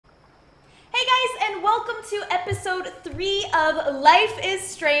welcome to episode 3 of Life is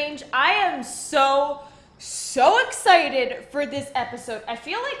Strange. I am so excited for this episode. I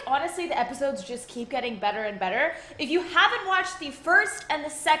feel like, honestly, the episodes just keep getting better and better. If you haven't watched the first and the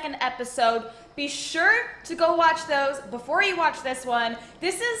second episode, be sure to go watch those before you watch this one.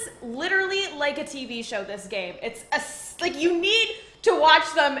 This is literally like a TV show, this game. It's like you need to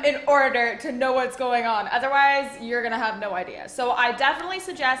watch them in order to know what's going on. Otherwise, you're gonna have no idea. So I definitely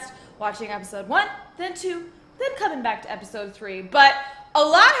suggest watching episode 1, then 2, then coming back to episode 3. But a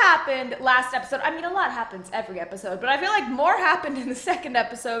lot happened last episode. I mean, a lot happens every episode, but I feel like more happened in the second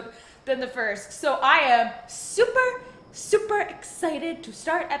episode than the first. So I am super excited to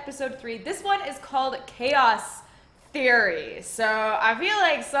start episode 3. This one is called Chaos Theory. So I feel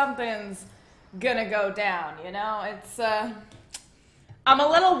like something's gonna go down, you know? It's, I'm a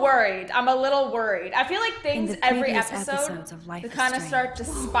little worried. I feel like things every episode they kind of start to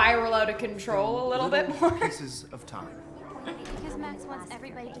spiral out of control a little bit more. Pieces of time. Because Max wants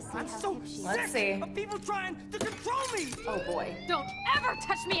everybody to see I'm how so hip she is. Let's see. of people trying to control me. Oh boy. Don't ever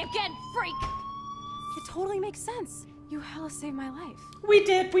touch me again, freak! It totally makes sense. You hella saved my life. We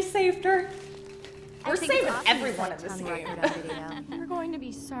did. We saved her. We're I think saving it's awesome everyone to in this set game. tongue record on video. You're going to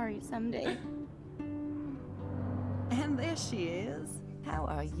be sorry someday. And there she is. How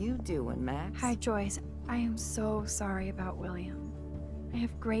are you doing, Max? Hi, Joyce. I am so sorry about William. I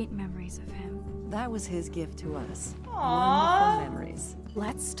have great memories of him. That was his gift to us. Aww. Wonderful memories.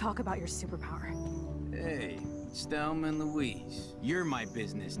 Let's talk about your superpower. Hey, Stelma and Louise, you're my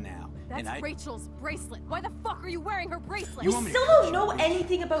business now. That's Rachel's bracelet. Why the fuck are you wearing her bracelet? We want me still to don't know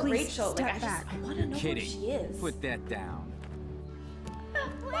anything about Please Rachel. step Like, back. I want to know who Kidding. she is. Put that down. I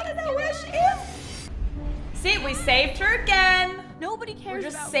want to know where she is. See, we saved her again. Nobody We're cares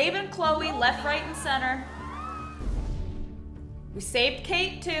just about saving Chloe left, right, and center. We saved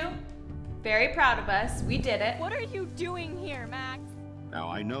Kate too. Very proud of us. We did it. What are you doing here, Max? Now,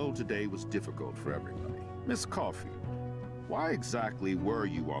 I know today was difficult for everybody. Miss Coffee, why exactly were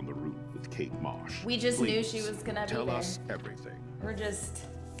you on the route with Kate Marsh? We just knew Please, she was gonna be tell there. us everything. We're just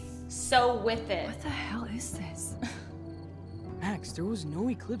so with it. What the hell is this? Max, there was no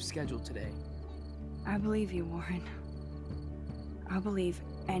eclipse scheduled today. I believe you, Warren. I'll believe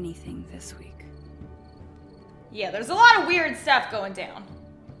anything this week. Yeah, there's a lot of weird stuff going down.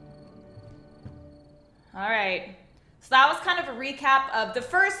 All right. So that was kind of a recap of the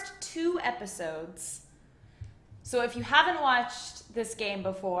first 2 episodes. So if you haven't watched this game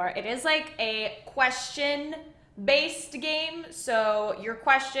before, it is like a question-based game. So your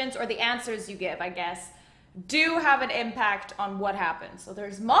questions, or the answers you give, I guess, do have an impact on what happens. So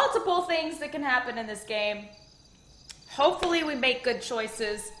there's multiple things that can happen in this game. Hopefully we make good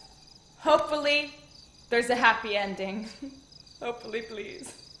choices. Hopefully there's a happy ending. Hopefully,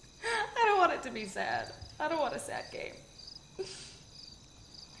 please. I don't want it to be sad. I don't want a sad game.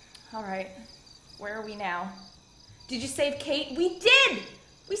 All right, where are we now? Did you save Kate? We did!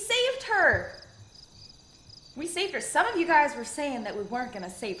 We saved her! We saved her. Some of you guys were saying that we weren't gonna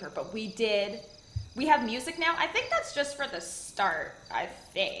save her, but we did. We have music now. I think that's just for the start, I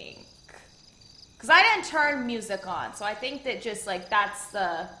think. Because I didn't turn music on, so I think that just, like, that's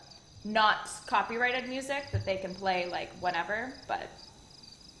the not copyrighted music that they can play, like, whenever, but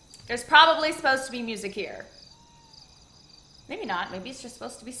there's probably supposed to be music here. Maybe not. Maybe it's just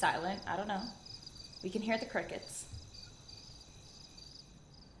supposed to be silent. I don't know. We can hear the crickets.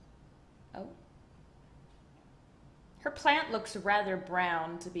 Oh. Her plant looks rather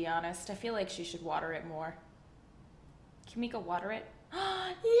brown, to be honest. I feel like she should water it more. Can we go water it? Look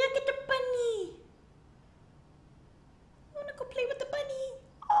at the bunny! I want to go play with the bunny.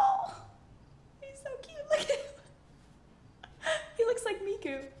 Oh, he's so cute. Look at him. He looks like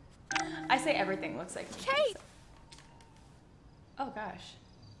Miku. I say everything looks like Miku. Kate! Oh gosh.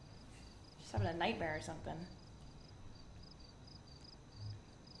 She's having a nightmare or something.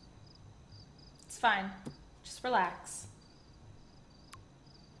 It's fine. Just relax.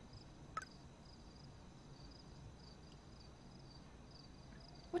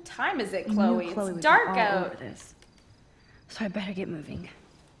 What time is it, Chloe? It's dark out. This, so I better get moving.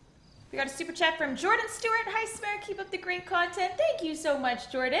 We got a super chat from Jordan Stewart. Hi, Samara. Keep up the great content. Thank you so much,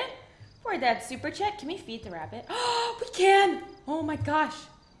 Jordan, for that super chat. Can we feed the rabbit? Oh, we can. Oh my gosh.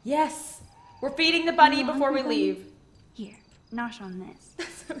 Yes. We're feeding the bunny before we leave. Here, nosh on this.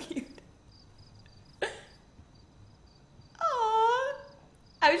 That's so cute. Aww.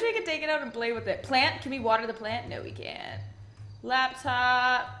 I wish we could take it out and play with it. Plant? Can we water the plant? No, we can't.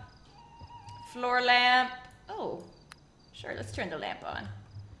 Laptop. Floor lamp. Oh, sure. Let's turn the lamp on.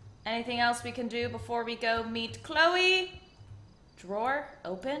 Anything else we can do before we go meet Chloe? Drawer,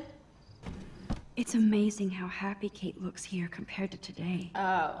 open. It's amazing how happy Kate looks here compared to today.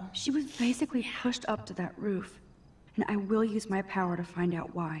 Oh. She was basically pushed up to that roof, and I will use my power to find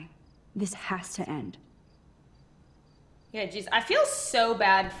out why. This has to end. Yeah, jeez. I feel so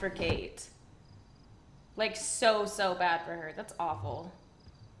bad for Kate. Like, so bad for her. That's awful.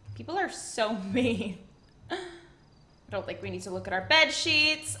 People are so mean. I don't think we need to look at our bed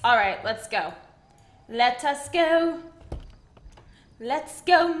sheets. All right, let's go. Let us go. Let's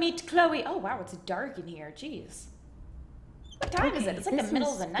go meet Chloe. Oh, wow, it's dark in here. Jeez. What time is it? It's like the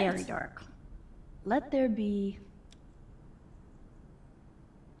middle of the night. Very dark. Let there be...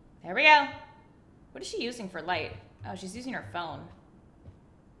 There we go. What is she using for light? Oh, she's using her phone.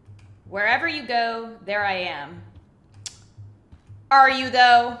 Wherever you go, there I am. Are you,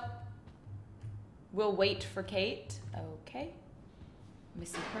 though? We'll wait for Kate. Okay.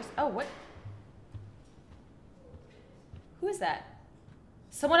 Missing person. Oh, what? Who is that?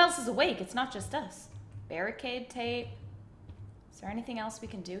 Someone else is awake. It's not just us. Barricade tape. Is there anything else we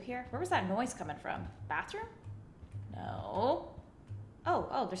can do here? Where was that noise coming from? Bathroom? No.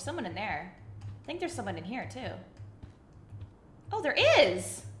 Oh, there's someone in there. I think there's someone in here, too. Oh, there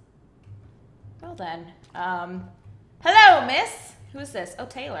is! Well then. Hello, miss! Who is this? Oh,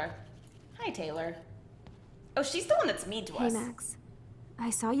 Taylor. Hi, Taylor. Oh, she's the one that's mean to us. Hey, Max. I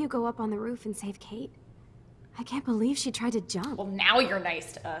saw you go up on the roof and save Kate. I can't believe she tried to jump. Well, now you're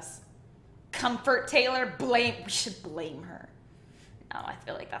nice to us. Comfort Taylor, blame. We should blame her. No, I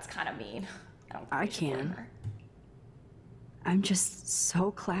feel like that's kind of mean. I don't think we should blame her. I'm just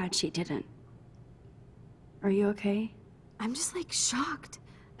so glad she didn't. Are you okay? I'm just like shocked.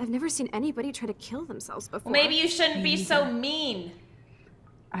 I've never seen anybody try to kill themselves before. Well, maybe you shouldn't be so mean.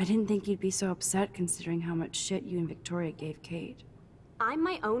 I didn't think you'd be so upset considering how much shit you and Victoria gave Kate. I'm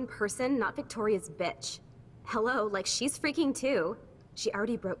my own person, not Victoria's bitch. Hello, like she's freaking too. She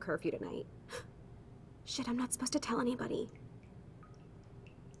already broke curfew tonight. Shit, I'm not supposed to tell anybody.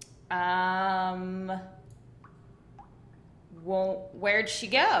 Well, where'd she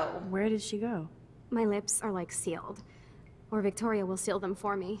go? Where did she go? My lips are like sealed. Or Victoria will seal them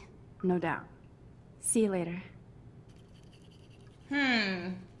for me. No doubt. See you later.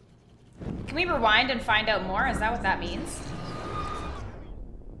 Can we rewind and find out more? Is that what that means?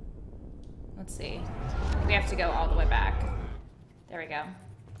 Let's see. We have to go all the way back. There we go.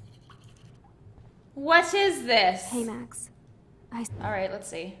 What is this? Hey, Max. All right, let's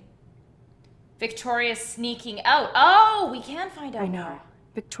see. Victoria's sneaking out. Oh, we can find out I know. more.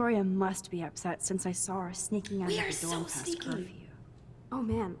 Victoria must be upset since I saw her sneaking out We of are the dorm so past sneaky. curfew. Oh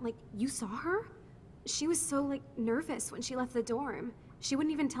man, like, you saw her? She was so, like, nervous when she left the dorm. She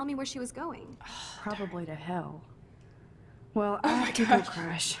wouldn't even tell me where she was going. Probably to hell. Well, I have to go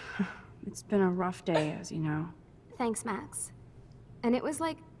crash. It's been a rough day, as you know. Thanks, Max. And it was,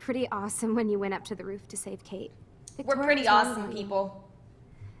 like, pretty awesome when you went up to the roof to save Kate. We're Victoria pretty was really awesome, funny. people.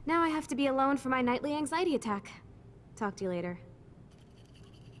 Now I have to be alone for my nightly anxiety attack. Talk to you later.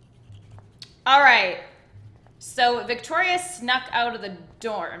 All right. So Victoria snuck out of the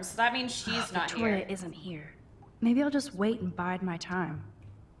dorm, so that means she's not Victoria here. isn't here. Maybe I'll just wait and bide my time.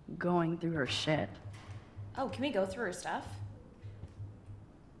 Going through her shit. Oh, can we go through her stuff?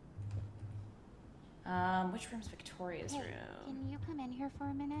 Which room's Victoria's room? Can you come in here for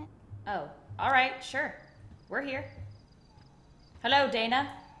a minute? Oh, all right, sure. We're here. Hello, Dana.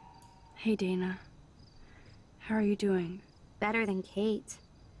 Hey, Dana. How are you doing? Better than Kate.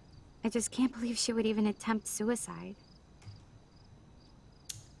 I just can't believe she would even attempt suicide.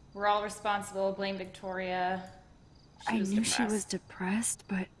 We're all responsible. Blame Victoria. I knew she was depressed,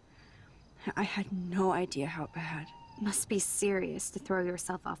 but I had no idea how bad. Must be serious to throw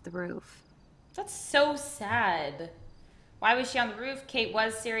yourself off the roof. That's so sad. Why was she on the roof? Kate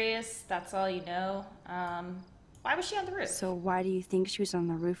was serious. That's all you know. Why was she on the roof? So why do you think she was on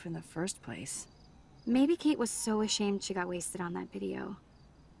the roof in the first place? Maybe Kate was so ashamed she got wasted on that video.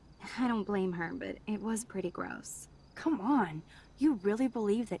 I don't blame her, but it was pretty gross. Come on. You really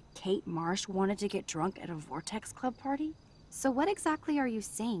believe that Kate Marsh wanted to get drunk at a Vortex Club party? So what exactly are you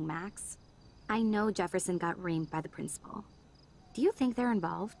saying, Max? I know Jefferson got reamed by the principal. Do you think they're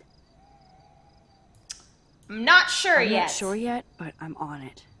involved? I'm not sure I'm yet. not sure yet, but I'm on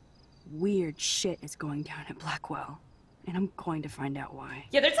it. Weird shit is going down at Blackwell, and I'm going to find out why.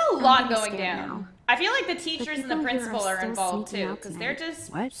 Yeah, there's a lot pretty going scared down. now. I feel like the teachers and the people here principal are are still involved sneaking too, out because they're tonight.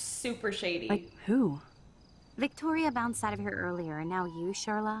 just What? super shady. Like who? Victoria bounced out of here earlier, and now you,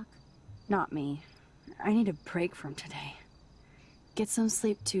 Sherlock? Not me. I need a break from today. Get some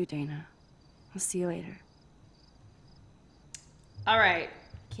sleep too, Dana. I'll see you later. All right.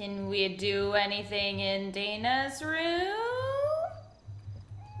 Can we do anything in Dana's room?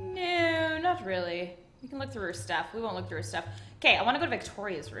 No, not Not really. We can look through her stuff. We won't look through her stuff. Okay, I want to go to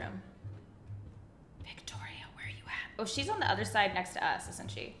Victoria's room. Victoria, where are you at? Oh, she's on the other side next to us,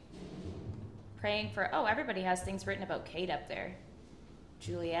 isn't she? Praying for... Oh, everybody has things written about Kate up there.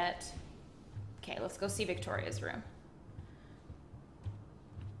 Juliet. Okay, let's go see Victoria's room.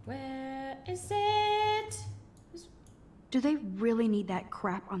 Where is it? Do they really need that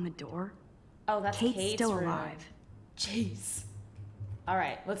crap on the door? Oh, that's Kate's still room. alive. Jeez. All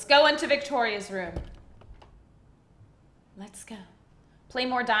right, let's go into Victoria's room. Let's go. Play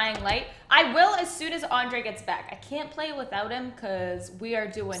more Dying Light. I will as soon as Andre gets back. I can't play without him because we are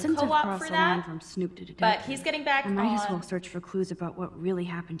doing co-op for that. From Snoop to but he's getting back I on might as well search for clues about what really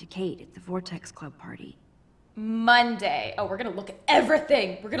happened to Kate at the Vortex Club party. Monday. Oh, we're gonna look at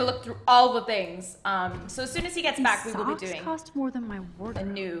everything. We're gonna look through all the things. So as soon as he gets back, we will be doing cost more than my a wardrobe.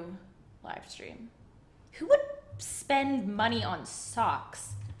 new live stream. Who would spend money on socks?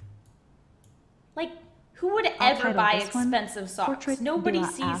 Like, who would ever buy expensive socks? Portrait Nobody de la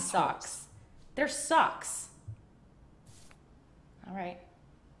sees assholes. socks. They're socks. All right.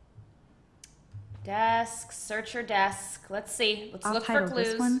 Desk, search your desk. Let's see. Let's look for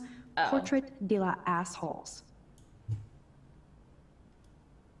clues. This one, Oh. Portrait de la assholes.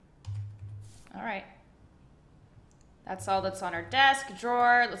 All right. That's all that's on her desk,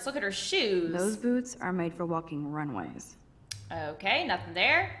 drawer. Let's look at her shoes. Those boots are made for walking runways. Okay, nothing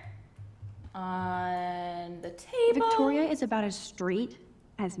there. On the table. Victoria is about as straight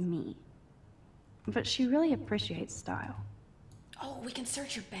as me. But she really appreciates style. Oh, we can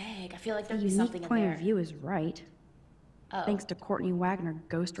search your bag. I feel like The there'd be unique something in point there. of view is right. Oh. Thanks to Courtney Wagner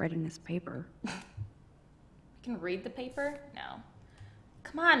ghostwriting this paper. We can read the paper? No.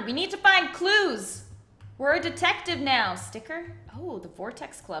 Come on, we need to find clues. We're a detective now. Sticker? Oh, the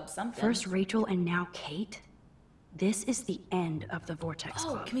Vortex Club, something. First Rachel and now Kate? This is the end of the Vortex Oh,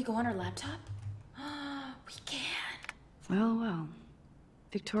 Club. can we go on her laptop? We can. Well, well.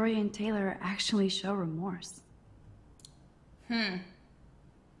 Victoria and Taylor actually show remorse.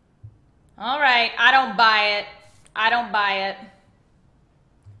 All right, I don't buy it. I don't buy it.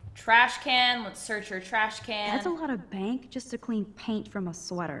 Trash can. Let's search her trash can. That's a lot of bank just to clean paint from a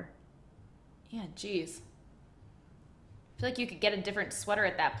sweater. Yeah, jeez. I feel like you could get a different sweater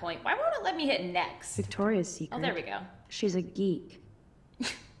at that point. Why won't it let me hit next? Victoria's secret. Oh, there we go. She's a geek.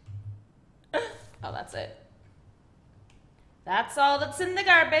 Oh, that's it. That's all that's in the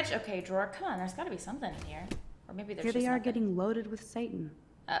garbage. Okay, drawer. Come on, there's got to be something in here. Or maybe there's Here just they are nothing. getting loaded with Satan.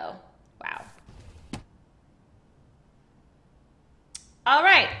 Oh, wow. All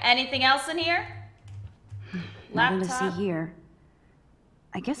right, anything else in here? Nothing to Laptop. see here.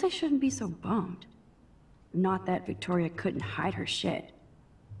 I guess I shouldn't be so bummed. Not that Victoria couldn't hide her shit.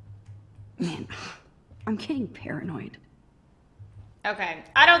 Man, I'm getting paranoid. Okay,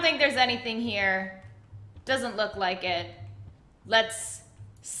 I don't think there's anything here. Doesn't look like it. Let's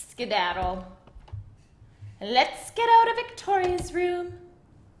skedaddle. Let's get out of Victoria's room.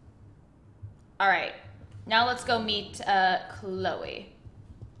 All right, now let's go meet Chloe.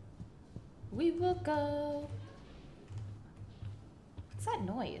 We will go. What's that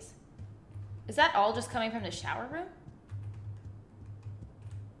noise? Is that all just coming from the shower room?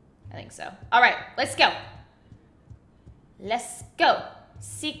 I think so. All right, let's go. Let's go.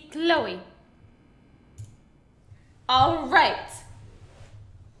 See Chloe. All right.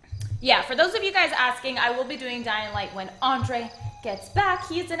 Yeah, for those of you guys asking, I will be doing Dying Light when Andre gets back.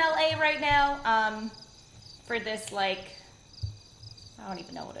 He's in LA right now. For this, like, I don't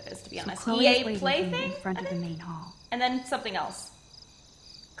even know what it is, to be honest. Chloe is EA waiting Play for me thing? in front I of the think? main hall. And then something else.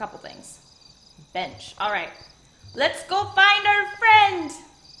 A couple things. Bench. All right. Let's go find our friend.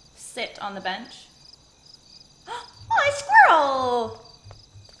 Sit on the bench. Oh, a squirrel.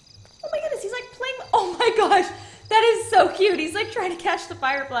 Oh my goodness, he's like playing. Oh my gosh, that is so cute. He's like trying to catch the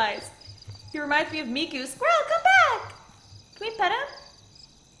fireflies. He reminds me of Miku. Squirrel, come back. Can we pet him?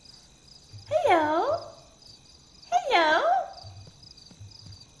 Hello. Hello.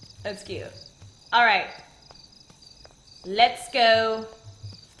 That's cute. All right. Let's go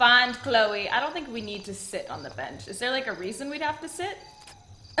find Chloe. I don't think we need to sit on the bench. Is there like a reason we'd have to sit?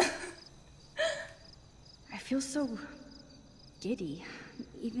 I feel so giddy,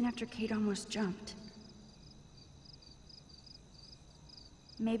 even after Kate almost jumped.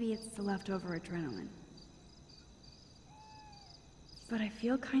 Maybe it's the leftover adrenaline. But I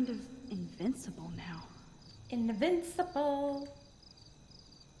feel kind of invincible now. Invincible.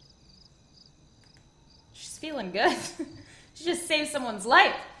 She's feeling good. She just saved someone's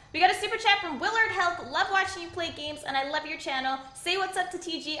life. We got a super chat from Willard Health. Love watching you play games, and I love your channel. Say what's up to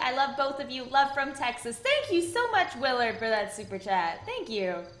TG. I love both of you. Love from Texas. Thank you so much, Willard, for that super chat. Thank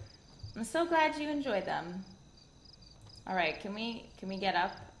you. I'm so glad you enjoyed them. All right, can we get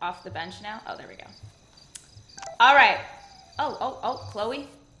up off the bench now? Oh, there we go. All right. Oh, Chloe.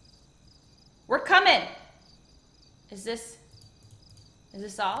 We're coming. Is this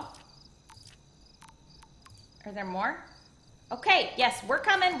all? Are there more? Okay, yes, we're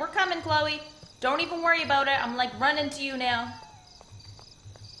coming, Chloe. Don't even worry about it. I'm like running to you now.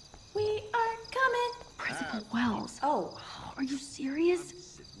 We are coming. Principal Wells. Oh. Are you serious?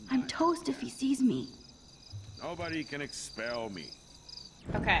 I'm toast if he sees me. Nobody can expel me.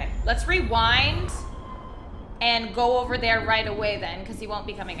 Okay, let's rewind and go over there right away then, because he won't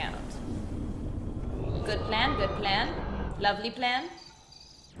be coming out. Good plan, good plan. Lovely plan.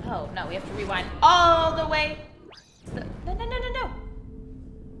 Oh, no, we have to rewind all the way. No.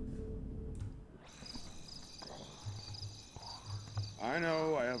 I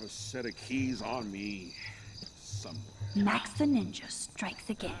know I have a set of keys on me somewhere. Max the Ninja strikes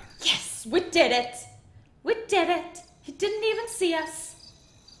again. Yes, we did it. We did it. He didn't even see us.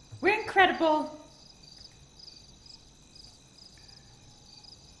 We're incredible.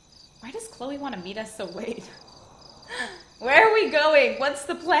 Why does Chloe want to meet us so late? Where are we going? What's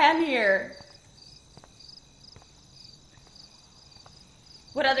the plan here?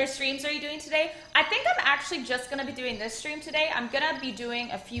 What other streams are you doing today? I think I'm actually just going to be doing this stream today. I'm going to be doing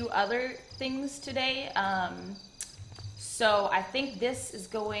a few other things today. So I think this is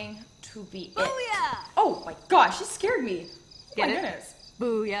going to be it. Booyah! Oh my gosh, she scared me. Get my it? Goodness.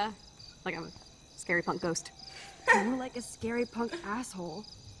 Booyah. Like I'm a scary punk ghost. More like a scary punk asshole.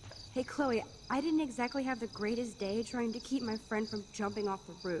 Hey, Chloe, I didn't exactly have the greatest day trying to keep my friend from jumping off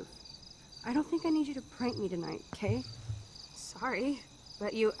the roof. I don't think I need you to prank me tonight, okay? Sorry,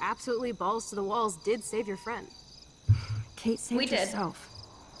 but you absolutely balls to the walls did save your friend. Kate saved herself.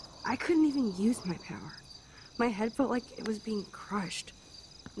 I couldn't even use my power. My head felt like it was being crushed.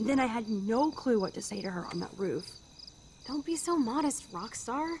 And then I had no clue what to say to her on that roof. Don't be so modest,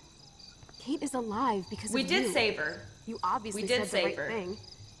 Rockstar. Kate is alive because We of did you. save her. You obviously We did said the save right her. thing.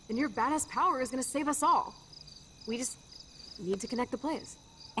 And your badass power is gonna save us all. We just need to connect the plays.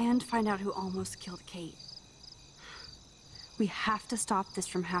 And find out who almost killed Kate. We have to stop this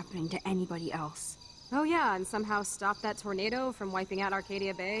from happening to anybody else. Oh yeah, and somehow stop that tornado from wiping out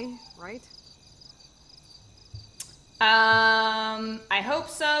Arcadia Bay, right? I hope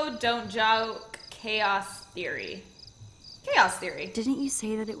so. Don't joke. Chaos theory. Chaos theory. Didn't you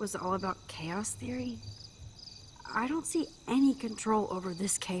say that it was all about chaos theory? I don't see any control over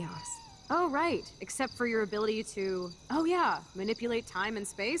this chaos. Oh right, except for your ability to, oh yeah, manipulate time and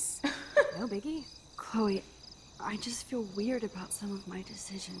space. No biggie. Chloe, I just feel weird about some of my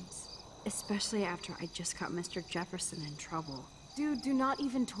decisions. Especially after I just got Mr. Jefferson in trouble. Dude, do not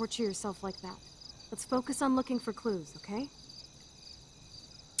even torture yourself like that. Let's focus on looking for clues, okay?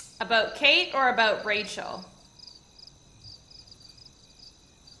 About Kate or about Rachel?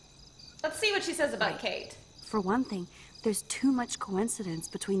 Let's see what she says about Kate. For one thing, there's too much coincidence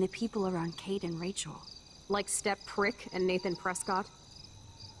between the people around Kate and Rachel. Like Step Prick and Nathan Prescott?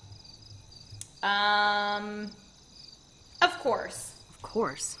 Of course. Of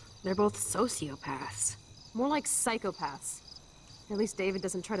course. They're both sociopaths. More like psychopaths. At least David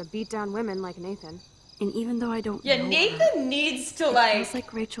doesn't try to beat down women like Nathan. And even though I don't Yeah, know Nathan her, needs to it like... feels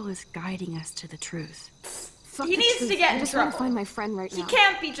like Rachel is guiding us to the truth. Fuck He the needs truth. to get I in just trouble. want to find my friend right He now.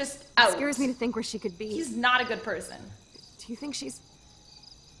 can't be just out. It scares me to think where she could be. He's not a good person. Do you think she's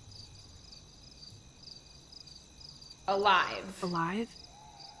Alive. Alive?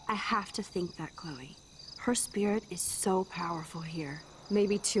 I have to think that, Chloe. Her spirit is so powerful here.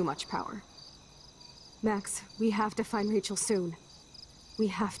 maybe too much power? Max, we have to find Rachel soon. We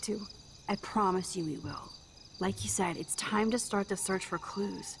have to. I promise you we will. Like you said, it's time to start the search for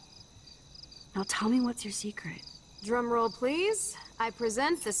clues. Now tell me what's your secret. Drum roll, please. I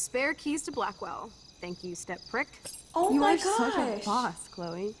present the spare keys to Blackwell. Thank you, Step Prick. Oh You my are such a gosh. boss,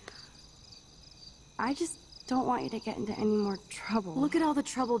 Chloe. I just don't want you to get into any more trouble. Look at all the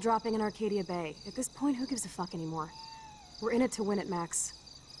trouble dropping in Arcadia Bay. At this point, who gives a fuck anymore? We're in it to win it, Max.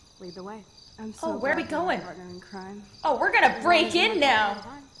 Lead the way. I'm so Oh, where are we glad you're my going? partner in crime. Oh, we're gonna break in now.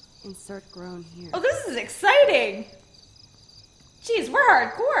 Insert groan here. Oh, this is exciting. Jeez, we're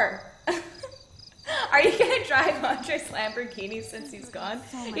hardcore. Are you gonna drive Andres Lamborghini since he's gone?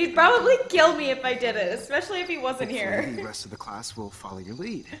 He'd probably kill me if I did it, especially if he wasn't Hopefully here. the rest of the class will follow your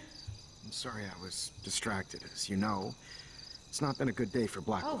lead. I'm sorry I was distracted, as you know. It's not been a good day for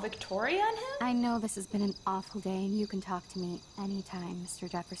Blackwell. Oh, Victoria on him? I know this has been an awful day, and you can talk to me anytime, Mr.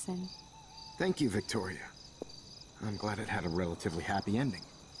 Jefferson. Thank you, Victoria. I'm glad it had a relatively happy ending.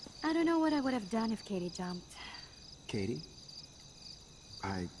 I don't know what I would have done if Katie jumped. Katie?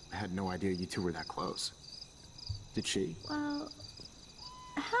 I had no idea you two were that close. Did she? Well,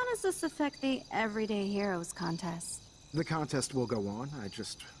 how does this affect the Everyday Heroes contest? The contest will go on. I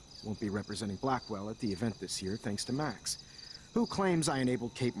just won't be representing Blackwell at the event this year thanks to Max, who claims I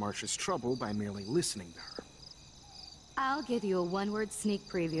enabled Kate Marsh's trouble by merely listening to her. I'll give you a one-word sneak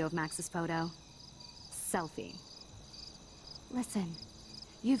preview of Max's photo. Selfie. Listen,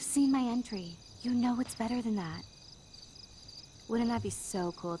 you've seen my entry. You know it's better than that. Wouldn't that be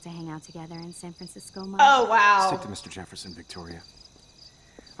so cool to hang out together in San Francisco, Mark? Oh, wow. Stick to Mr. Jefferson, Victoria.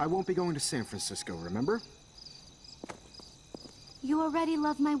 I won't be going to San Francisco, remember? You already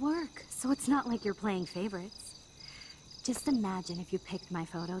love my work, so it's not like you're playing favorites. Just imagine if you picked my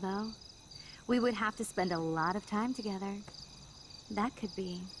photo, though. We would have to spend a lot of time together. That could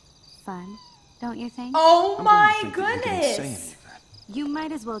be fun, don't you think? Oh my I'm going to think that you didn't say any goodness. of that. You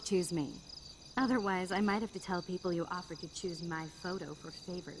might as well choose me. Otherwise, I might have to tell people you offered to choose my photo for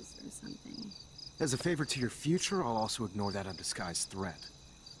favors or something. As a favor to your future, I'll also ignore that undisguised threat.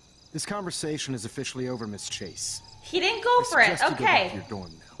 This conversation is officially over, Miss Chase. He didn't go for it. I suggest you go back to Okay. your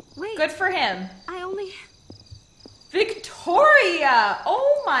dorm now. Wait, Good for him. I only... Victoria!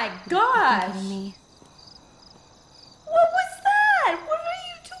 Oh my Are you gosh. kidding me? What was that? What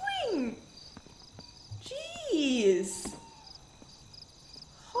are you doing? Jeez.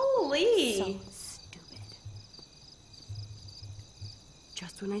 Holy. So stupid.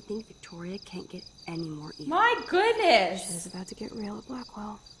 Just when I think Victoria can't get any more evil. My Shit is goodness. about to get real at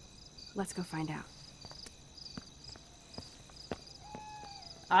Blackwell. Let's go find out.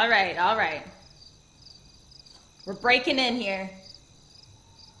 All right, all right. We're breaking in here.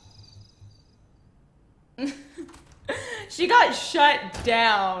 She got shut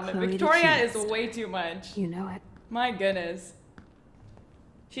down. Chloe the Victoria is cutest. way too much. You know it. My goodness.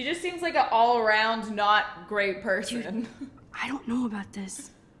 She just seems like an all-around not great person. I don't know about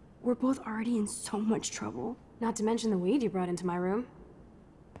this. We're both already in so much trouble. Not to mention the weed you brought into my room.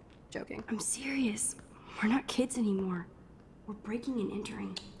 Joking. I'm serious. We're not kids anymore. We're breaking and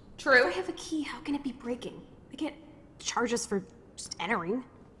entering. If True. I have a key, how can it be breaking? They can't charge us for just entering.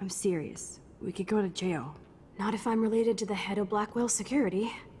 I'm serious. We could go to jail. Not if I'm related to the head of Blackwell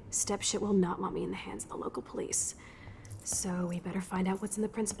Security. Stepshit will not want me in the hands of the local police. So we better find out what's in the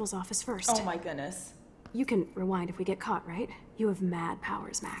principal's office first. Oh my goodness. You can rewind if we get caught, right? You have mad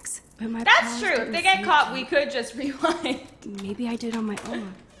powers, Max. But my That's powers true. If didn't they get fade caught, to- we could just rewind. Maybe I did on my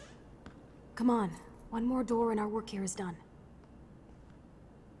own. Come on. One more door and our work here is done.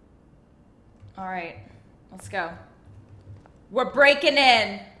 All right, let's go. We're breaking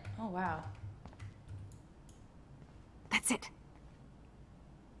in. Oh, wow. That's it.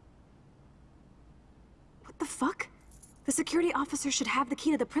 What the fuck? The security officer should have the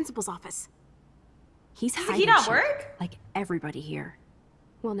key to the principal's office. He's Does the hiding key not shit, work? like everybody here.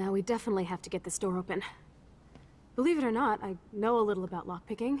 Well, now we definitely have to get this door open. Believe it or not, I know a little about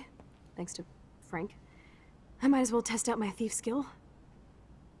lockpicking, thanks to Frank. I might as well test out my thief skill.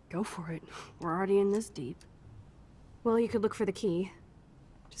 Go for it. We're already in this deep. Well, you could look for the key,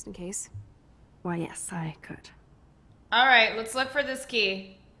 just in case. Why, yes, I could. All right, let's look for this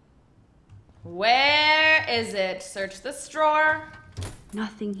key. Where is it? Search this drawer.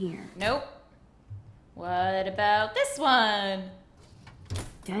 Nothing here. Nope. What about this one?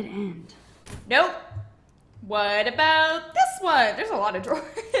 Dead end. Nope. What about this one? There's a lot of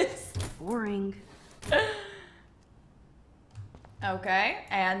drawers. Boring. Okay,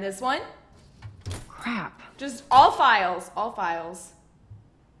 and this one? Crap. Just all files, all files.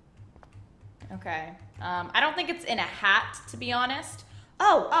 Okay. I don't think it's in a hat, to be honest.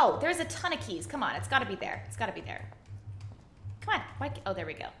 Oh, there's a ton of keys. Come on, it's gotta be there. It's gotta be there. Come on. Oh, there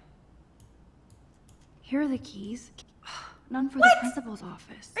we go. Here are the keys. None for What? the principal's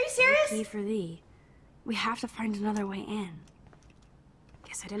office. Are you serious? No key for thee. We have to find another way in.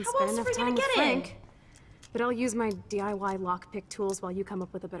 Guess I didn't How spend else are enough we time gonna with get in? Frank. But I'll use my DIY lockpick tools while you come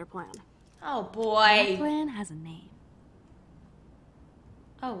up with a better plan. Oh, My boy. plan has a name.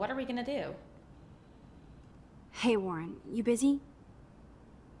 Oh, what are we gonna do? Hey, Warren, you busy?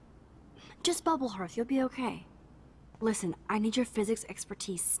 Just bubble hearth, you'll be okay. Listen, I need your physics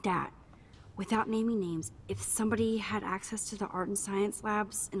expertise stat. Without naming names, if somebody had access to the art and science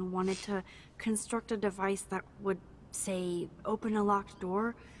labs and wanted to construct a device that would, say, open a locked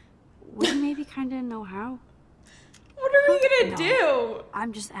door, would you maybe kind of know how? What are we gonna No. do?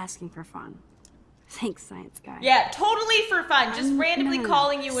 I'm just asking for fun. Thanks, science guy. Yeah, totally for fun. Just randomly no,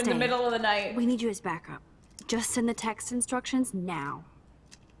 calling you in the stay. middle of the night. We need you as backup. Just send the text instructions now.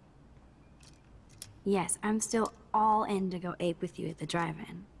 Yes, I'm still all in to go ape with you at the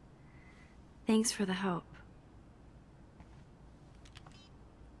drive-in. Thanks for the help.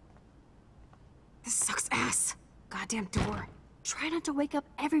 goddamn door. Try not to wake up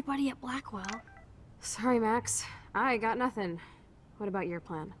everybody at Blackwell. Sorry, Max. I got nothing. What about your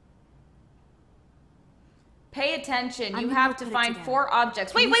plan? Pay attention. I'm You gonna have go to put it find together. 4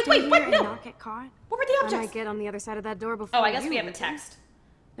 objects. Can Wait, you wait, stay wait, here wait, and no! not get caught? What were the I might objects? get on the other side of that door before Oh, I guess you we have a do. text.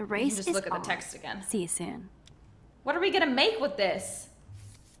 The You race can just is look at the on. text again. See you soon. What are we gonna make with this?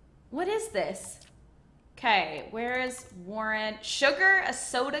 What is this? Okay, where is Warren? Sugar, a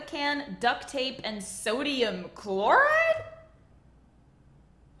soda can, duct tape, and sodium chloride?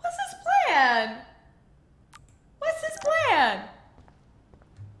 What's his plan? What's his plan?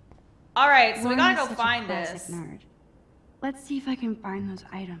 All right, so we gotta go find this. Nerd. Let's see if I can find those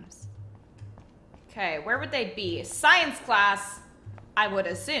items. Okay, where would they be? Science class, I would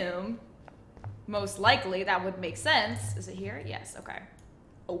assume. Most likely, that would make sense. Is it here? Yes, okay.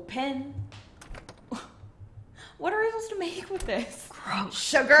 Open. What are we supposed to make with this? Gross.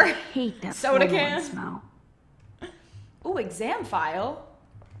 Sugar? I hate that Soda formalin can? smell. Ooh, exam file.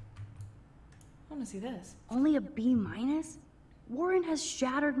 I want to see this. Only a B minus? Warren has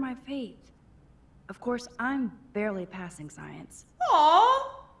shattered my faith. Of course, I'm barely passing science. Aww.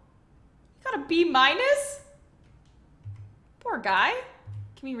 You got a B minus? Poor guy.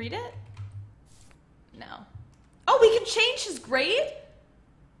 Can we read it? No. Oh, we can change his grade?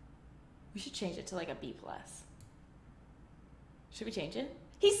 We should change it to like a B plus. Should we change it?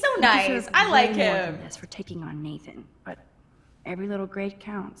 He's so You nice. deserve I like way more him. than this for taking on Nathan, but every little grade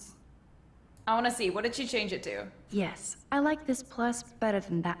counts. I want to see. What did she change it to? Yes, I like this plus better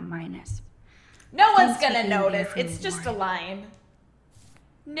than that minus. No one's Thanks for gonna being there notice. for It's me, just a Warren. line.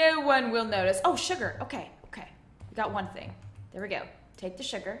 No one will notice. Oh, sugar. Okay, okay. We got one thing. There we go. Take the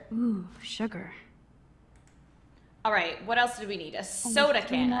sugar. Ooh, sugar. All right. What else do we need? A Only soda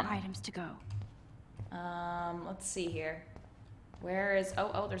 3 can. more items to go. Let's see here. Where is?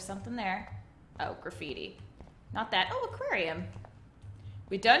 Oh, there's something there. Oh, graffiti. Not that. Oh, aquarium.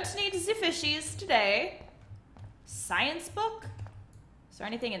 We don't need the fishies today. Science book. Is there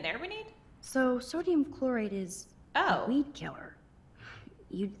anything in there we need? So, sodium chloride is Oh. a weed killer.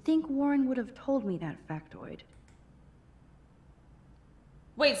 You'd think Warren would have told me that factoid.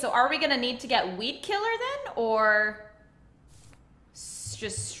 Wait, so are we gonna need to get weed killer then, or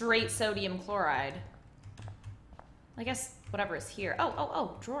just straight sodium chloride? I guess whatever is here.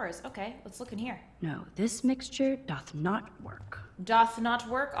 Oh, drawers. Okay, let's look in here. No, this mixture doth not work. Doth not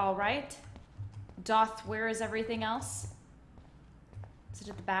work. All right. Doth. Where is everything else? Is it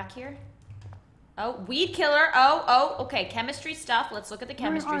at the back here? Oh, weed killer. Oh, okay. Chemistry stuff. Let's look at the You're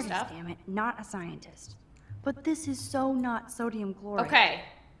an chemistry artist, stuff. damn it, not a scientist. But this is so not sodium chloride. Okay.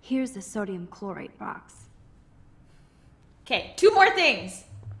 Here's the sodium chloride box. Okay, 2 more things.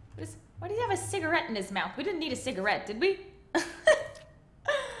 Why does he have a cigarette in his mouth? We didn't need a cigarette, did we?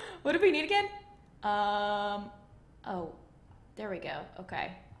 What did we need again? Oh, there we go.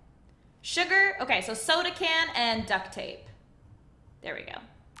 Okay. Sugar. Okay, so soda can and duct tape. There we go.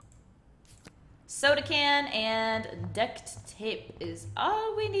 Soda can and duct tape is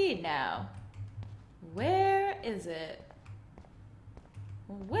all we need now. Where is it?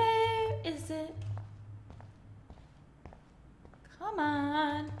 Where is it? Come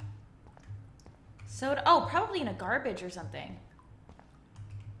on. Soda. Oh, probably in a garbage or something.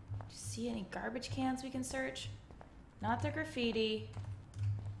 Do you see any garbage cans we can search? Not the graffiti.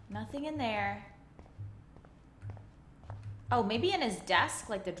 Nothing in there. Oh, maybe in his desk,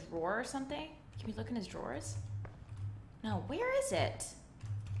 like the drawer or something? Can we look in his drawers? No, where is it?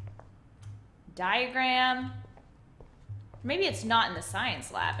 Diagram. Maybe it's not in the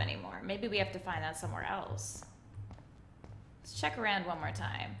science lab anymore. Maybe we have to find that somewhere else. Let's check around one more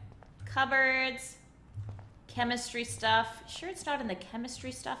time. Cupboards. Chemistry stuff. Sure it's not in the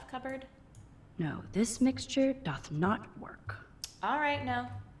chemistry stuff cupboard? No, this mixture doth not work. All right, no.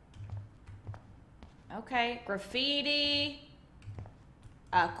 Okay, graffiti.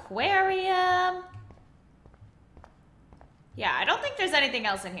 Aquarium. Yeah, I don't think there's anything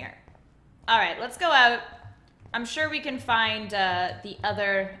else in here. All right, let's go out. I'm sure we can find the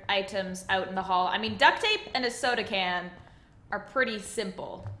other items out in the hall. I mean, duct tape and a soda can are pretty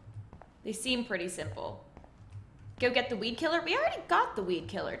simple. They seem pretty simple. Go get the weed killer. We already got the weed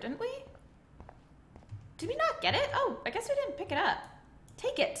killer, didn't we? Did we not get it? Oh, I guess we didn't pick it up.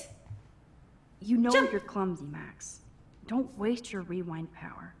 Take it. You know Jump. you're clumsy, Max. Don't waste your rewind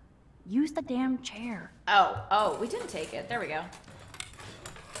power. Use the damn chair. Oh, we didn't take it. There we go.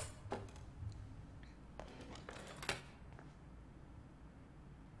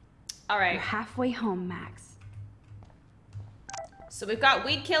 All right. You're halfway home, Max. So we've got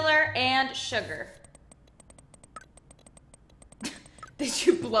weed killer and sugar. Did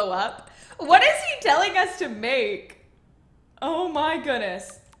you blow up? What is he telling us to make? Oh my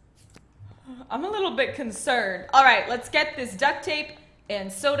goodness. I'm a little bit concerned. All right, let's get this duct tape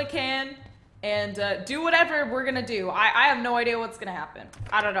and soda can and do whatever we're gonna do. I have no idea what's gonna happen.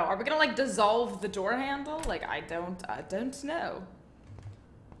 I don't know. Are we gonna like dissolve the door handle? Like, I don't know.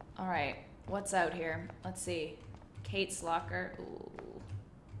 All right, what's out here? Let's see. Kate's locker. Ooh.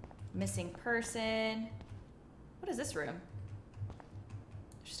 Missing person. What is this room?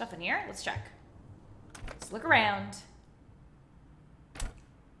 There's stuff in here? Let's check. Let's look around.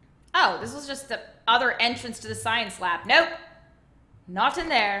 Oh, this was just the other entrance to the science lab. Nope. Not in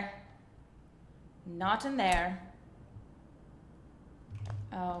there. Not in there.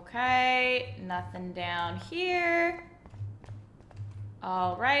 Okay, nothing down here.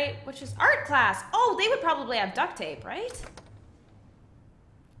 All right, which is art class. Oh, they would probably have duct tape, right?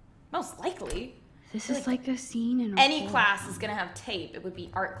 Most likely. This is like a scene in a any horror class film. is gonna have tape. It would be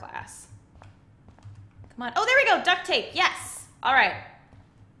art class. Come on. Oh, there we go. Duct tape. Yes. All right.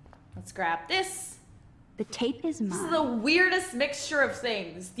 Let's grab this. The tape is mine. This is the weirdest mixture of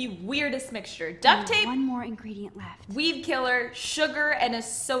things. The weirdest mixture. Duct tape, One more ingredient left. weed killer, sugar, and a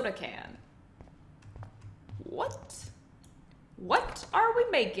soda can. What? What are we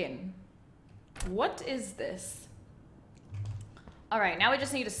making? What is this? All right, now we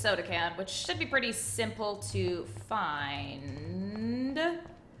just need a soda can, which should be pretty simple to find,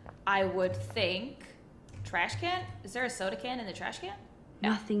 I would think. Trash can? Is there a soda can in the trash can? No.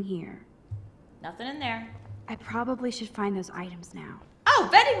 Nothing here. Nothing in there. I probably should find those items now. Oh,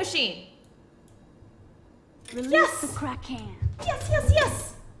 vending machine! Release Yes! the crack can. Yes, yes,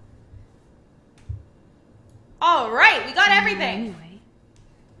 yes! All right, we got everything. Anyway.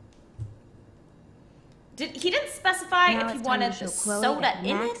 He didn't specify Now if he it's time wanted to show the Chloe soda that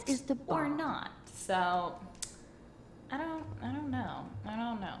in Max it is the or bomb. not. So, I don't know.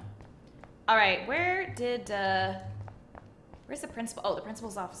 All right, where's the principal? Oh, the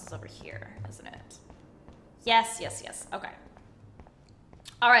principal's office is over here, isn't it? Yes, yes, yes. Okay.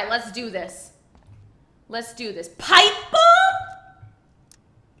 All right, let's do this. Let's do this. Pipe bomb?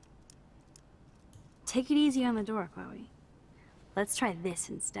 Take it easy on the door, Chloe. Let's try this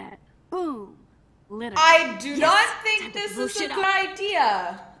instead. Boom. Literally. I do Yes! not Time think to this blow is a shit good up.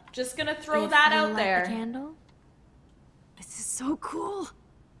 idea. Just gonna throw If that you out light there. The candle. This is so cool.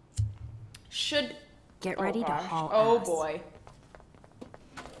 Should Get ready to gosh. haul Oh ass. boy.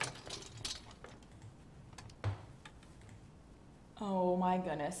 Oh my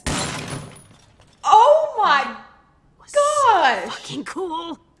goodness. Oh my gosh! Fucking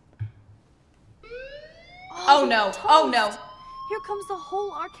cool. Oh no! Oh no! Here comes the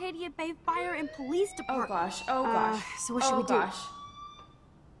whole Arcadia Bay Fire and Police Oh Department. gosh! Oh gosh! So what should we do? Gosh.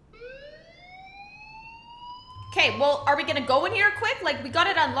 Okay, well, are we gonna go in here quick? Like, we got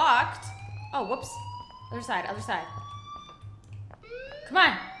it unlocked. Oh, whoops. Other side, other side. Come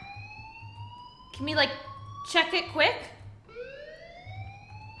on. Can we, like, check it quick?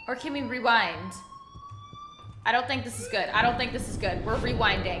 Or can we rewind? I don't think this is good. I don't think this is good. We're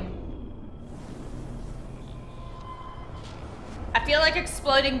rewinding. I feel like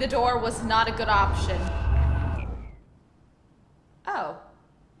exploding the door was not a good option. Oh.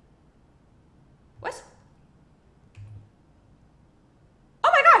 What? Oh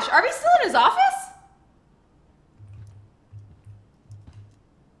my gosh, are we still in his office?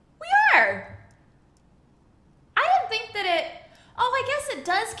 We are. I didn't think that it... Oh, I guess it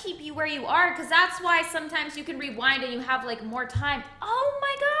does keep you where you are, because that's why sometimes you can rewind and you have, like, more time. Oh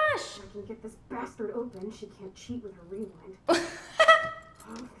my gosh. I can get this bastard open. She can't cheat with her rewind.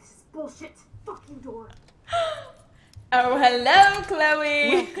 Oh, this is bullshit. Fucking door. Oh, hello,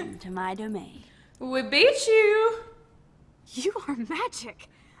 Chloe. Welcome to my domain. We beat you. You are magic.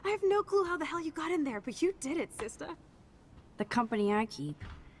 I have no clue how the hell you got in there, but you did it, sister. The company I keep.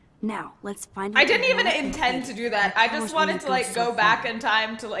 Now, let's find I out didn't even what intend to do that. I just wanted to, like, go back in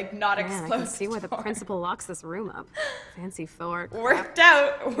time to, like, not Man, explode. I can see where the door. principal locks this room up. Fancy faux art crap. Worked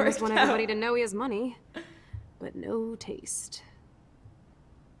out. He Worked just want out. everybody to know he has money, but no taste.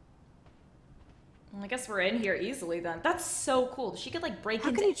 Well, I guess we're in here easily then. That's so cool. She could, like, break How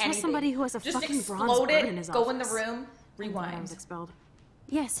into can you trust anything. somebody who has a Just fucking bronze explode bird it, in his go in the office? room, I'm glad I rewind. was expelled.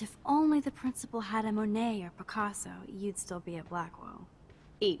 Yes, if only the principal had a Monet or Picasso, you'd still be at Blackwell.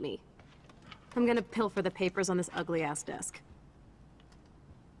 Eat me. I'm gonna pilfer the papers on this ugly-ass desk.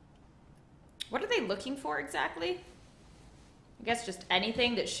 What are they looking for exactly? I guess just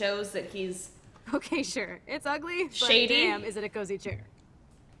anything that shows that he's... Okay, sure. It's ugly, but Shady? damn, is it a cozy chair.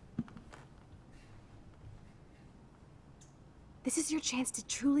 This is your chance to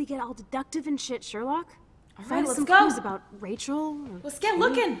truly get all deductive and shit, Sherlock. All right, Find us let's some go. clues about Rachel, or Let's get Kate,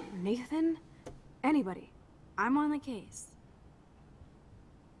 looking. or Nathan. Anybody. I'm on the case.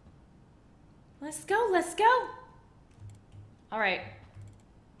 Let's go, let's go. All right.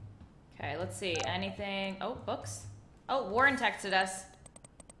 Okay, let's see. Anything? Oh, books. Oh, Warren texted us.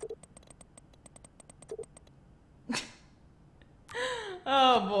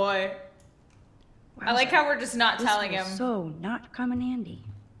 Oh boy. Wow, I like how we're just not telling him. So not come in handy.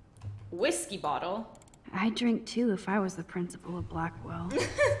 Whiskey bottle. I'd drink too if I was the principal of Blackwell.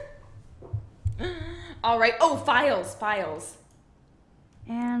 All right. Oh, files, files.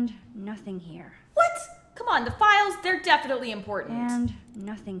 And nothing here. What? Come on, the files, they're definitely important. And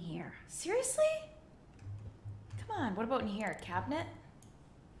nothing here. Seriously? Come on, what about in here? Cabinet?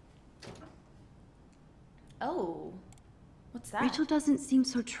 Oh. What's that? Rachel doesn't seem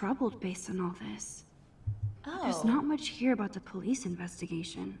so troubled based on all this. Oh. There's not much here about the police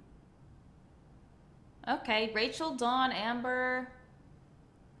investigation. Okay, Rachel, Dawn, Amber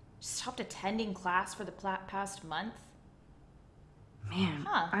stopped attending class for the past month. Man,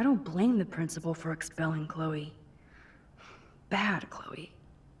 Huh. I don't blame the principal for expelling Chloe. Bad Chloe.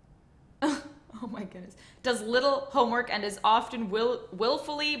 Oh my goodness. Does little homework and is often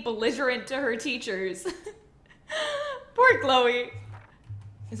willfully belligerent to her teachers. Poor Chloe.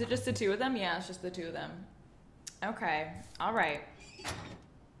 Is it just the two of them? Yeah, it's just the two of them. Okay, all right.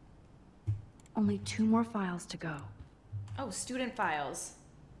 Only 2 more files to go. Oh, student files.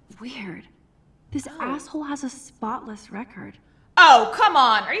 Weird. This asshole has a spotless record. Oh, come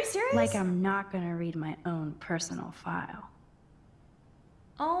on. Are you serious? Like I'm not gonna read my own personal file.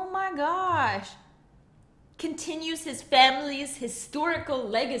 Oh my gosh. Continues his family's historical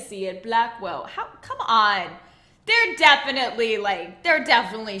legacy at Blackwell. How? Come on. They're definitely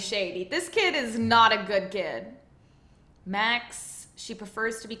shady. This kid is not a good kid. Max, she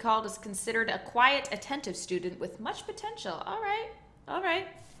prefers to be called, is considered a quiet, attentive student with much potential. All right. All right.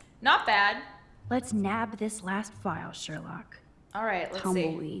 Not bad. Let's nab this last file, Sherlock. All right, let's see.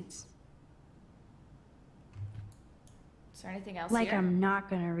 Tumbleweeds. Is there anything else Like here? I'm not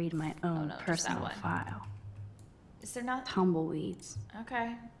gonna read my own no, just that personal one. file. Is there not? Tumbleweeds.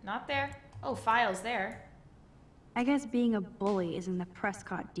 Okay, not there. Oh, files there. I guess being a bully is in the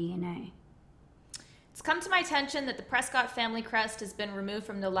Prescott DNA. It's come to my attention that the Prescott family crest has been removed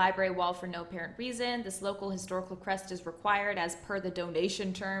from the library wall for no apparent reason. This local historical crest is required as per the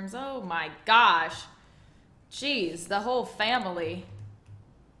donation terms. Oh my gosh. Jeez, the whole family.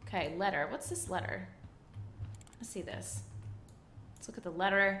 Okay, letter. What's this letter? Let's see this. Let's look at the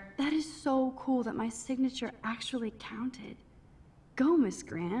letter. That is so cool that my signature actually counted. Go, Miss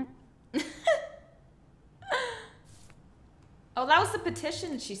Grant. Oh, that was the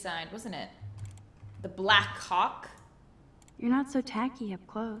petition she signed, wasn't it? The Black Hawk. You're not so tacky up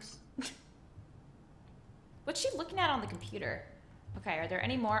close. What's she looking at on the computer? Okay, are there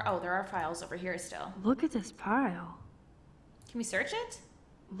any more? Oh, there are files over here still. Look at this pile. Can we search it?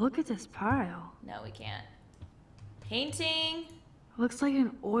 Look at this pile. No, we can't. Painting. Looks like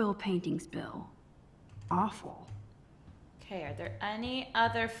an oil painting spill. Awful. Okay, are there any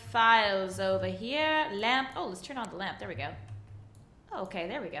other files over here? Lamp. Oh, let's turn on the lamp. There we go. Oh, okay,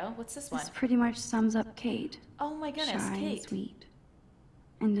 there we go. What's this one? This pretty much sums up Kate. Oh my goodness, Shy Kate. and sweet.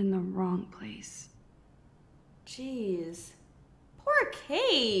 And in the wrong place. Jeez. Poor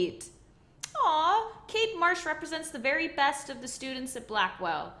Kate. Aw, Kate Marsh represents the very best of the students at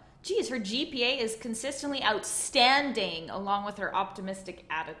Blackwell. Geez, her GPA is consistently outstanding, along with her optimistic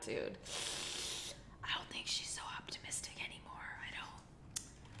attitude. I don't think she's so optimistic anymore.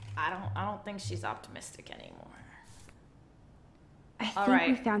 I don't think she's optimistic anymore. I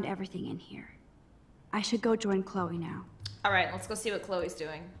think we found everything in here. I should go join Chloe now. All right, let's go see what Chloe's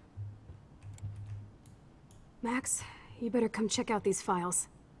doing. Max, you better come check out these files.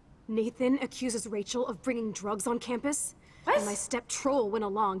 Nathan accuses Rachel of bringing drugs on campus. What? And my step troll went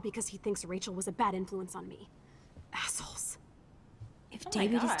along because he thinks Rachel was a bad influence on me. Assholes. If Oh my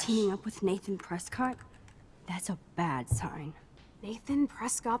David is gosh. teaming up with Nathan Prescott, that's a bad sign. Nathan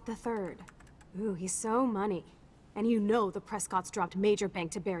Prescott III. Ooh, he's so money. And you know the Prescotts dropped major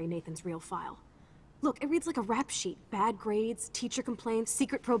bank to bury Nathan's real file. Look, it reads like a rap sheet. Bad grades, teacher complaints,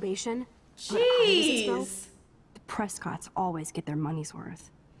 secret probation. But I was Jeez. The Prescotts always get their money's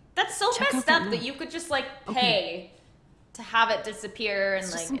worth. That's so Check messed out that up that note. you could just like pay to have it disappear and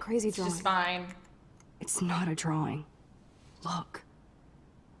It's like just some crazy it's just drawing. fine. It's not a drawing. Look.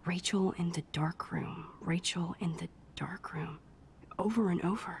 Rachel in the dark room. Rachel in the dark room. Over and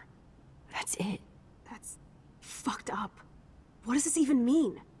over. That's it. That's fucked up. What does this even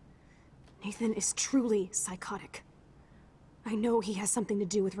mean? Nathan is truly psychotic. I know he has something to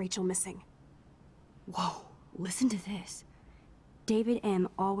do with Rachel missing. Whoa, listen to this. David M.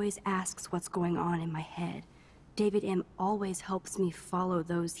 always asks what's going on in my head. David M. always helps me follow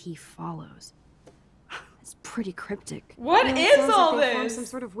those he follows. It's pretty cryptic. What Yeah, it is sounds all like they formed this? some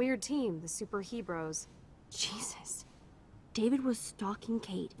sort of weird team, the Super Hebros. Jesus. David was stalking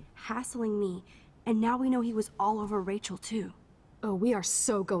Kate, hassling me, and now we know he was all over Rachel too. Oh, we are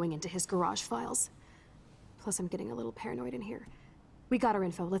so going into his garage files. Plus, I'm getting a little paranoid in here. We got our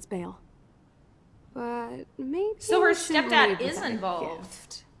info, let's bail. But maybe So her we should stepdad leave is without a involved.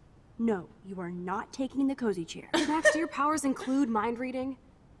 gift. No, you are not taking the cozy chair. Max, do your powers include mind reading?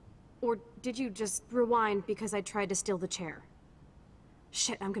 Or did you just rewind because I tried to steal the chair?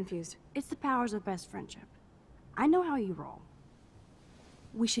 Shit, I'm confused. It's the powers of best friendship. I know how you roll.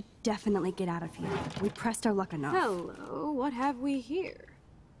 We should definitely get out of here. We pressed our luck enough. Hello, what have we here?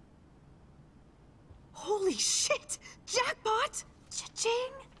 Holy shit! Jackpot!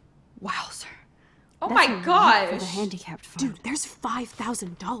 Cha-ching! Wowzer. Oh That's my a lot for gosh. the handicapped fund. Dude, there's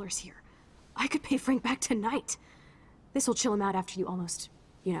 $5,000 here. I could pay Frank back tonight. This'll chill him out after you almost,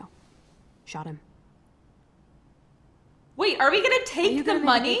 you know, shot him. Wait, are we gonna Are take you the gonna make a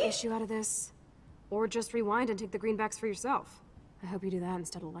money? big issue out of this? Or just rewind and take the greenbacks for yourself? I hope you do that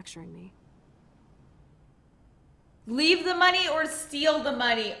instead of lecturing me. Leave the money or steal the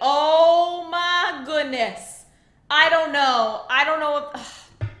money? Oh my goodness. I don't know. I don't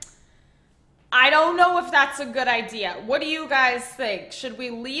know if that's a good idea. What do you guys think? Should we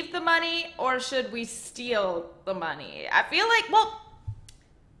leave the money or should we steal the money? I feel like, well,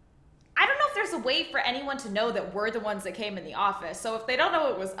 I don't know if there's a way for anyone to know that we're the ones that came in the office. So if they don't know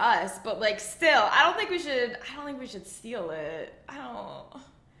it was us, but like still, I don't think we should steal it.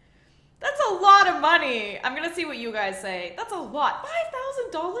 That's a lot of money. I'm gonna see what you guys say. That's a lot.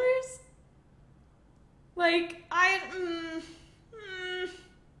 $5,000? Like,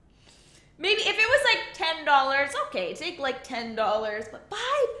 maybe if it was like $10, okay, take like $10, but $5,000?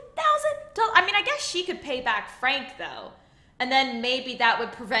 I mean, I guess she could pay back Frank though. And then maybe that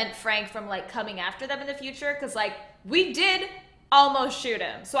would prevent Frank from like coming after them in the future, because like we did almost shoot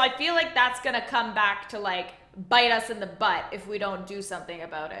him. So I feel like that's gonna come back to like bite us in the butt if we don't do something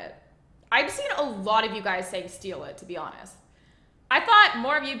about it. I've seen a lot of you guys saying steal it, to be honest. I thought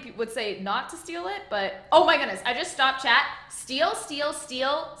more of you would say not to steal it, but oh my goodness, I just stopped chat. Steal, steal,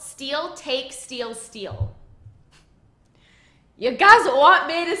 steal, steal, take, steal, steal. You guys want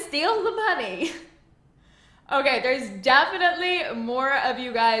me to steal the money? Okay, there's definitely more of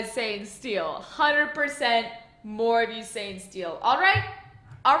you guys saying steal. 100% more of you saying steal. All right,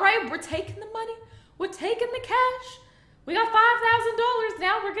 we're taking the money. We're taking the cash. We got $5,000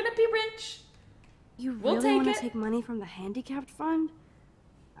 now. We're gonna be rich. You We'll really take want it. to take money from the handicapped fund?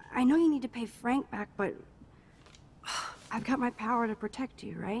 I know you need to pay Frank back, but I've got my power to protect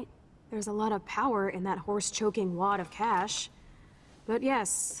you, right? There's a lot of power in that horse-choking wad of cash. But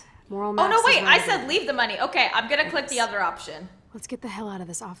yes, moral Oh Max no, is wait, I right said there. leave the money. Okay, I'm gonna click the other option. Let's get the hell out of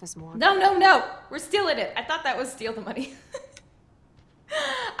this office, Morgan. No, we're stealing it. I thought that was steal the money.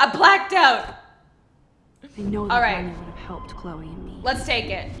 I blacked out. I know that All right. money would have helped Chloe and me. Let's take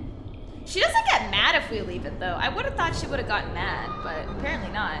it. She doesn't get mad if we leave it though. I would have thought she would have gotten mad, but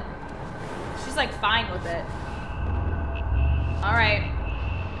apparently not. She's like fine with it. All right.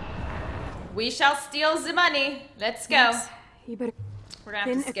 We shall steal the money. Let's go. Max, you better... We're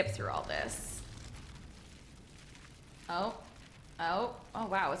gonna have to skip through all this. Oh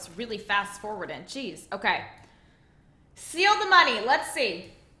wow, it's really fast forwarding. Jeez. Okay. Seal the money. Let's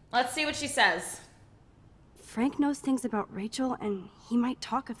see. Let's see what she says. Frank knows things about Rachel, and he might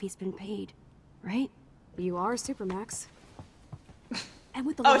talk if he's been paid, right? You are Super Max. And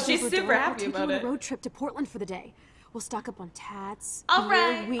with the Oh, she's leftover super dough, happy we're taking about on it. a road trip to Portland for the day. We'll stock up on tats, All beer,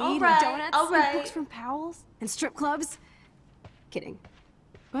 right, weed, all and right, donuts, all right. and books from Powell's, and strip clubs. Kidding.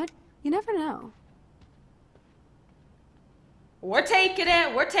 But you never know. We're taking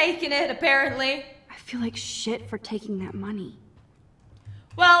it, apparently. I feel like shit for taking that money.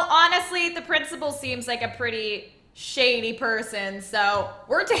 Well, honestly, the principal seems like a pretty shady person, so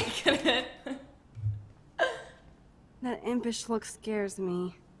we're taking it. That impish look scares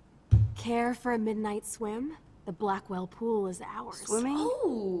me. Care for a midnight swim? The Blackwell pool is ours. Swimming?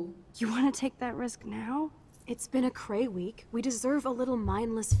 Ooh. You want to take that risk now? It's been a cray week. We deserve a little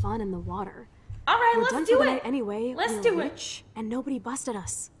mindless fun in the water. All right, We're let's done do for the it. night anyway. Let's We're do it. rich, and nobody busted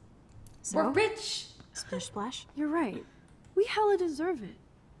us. So, We're rich. Splish splash. You're right. We hella deserve it.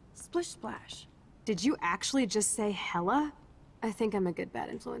 Splish splash. Did you actually just say hella? I think I'm a good bad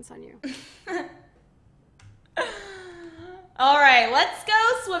influence on you. All right, let's go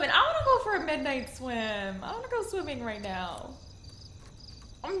swimming. I want to go for a midnight swim. I want to go swimming right now.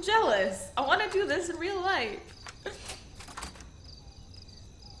 I'm jealous. I want to do this in real life.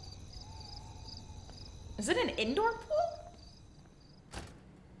 Is it an indoor pool?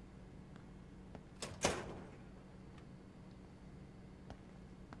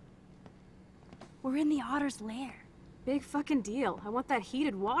 We're in the otter's lair. Big fucking deal. I want that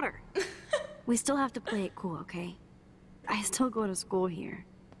heated water. We still have to play it cool, okay? I still go to school here.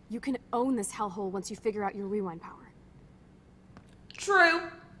 You can own this hellhole once you figure out your rewind power. True.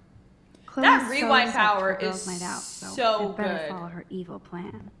 Chloe's That so rewind upset power her girls is night out, so I better good. follow her evil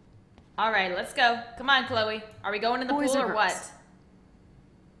plan. All right, let's go. Come on, Chloe. Are we going in the Boys pool or or girls? what?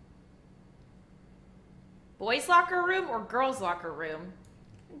 Boys' locker room or girls' locker room?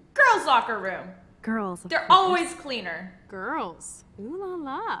 Girls' locker room. Girls, of They're course. always cleaner. Girls. Ooh la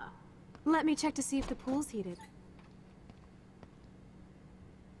la. Let me check to see if the pool's heated.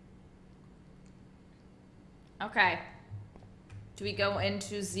 Okay. Do we go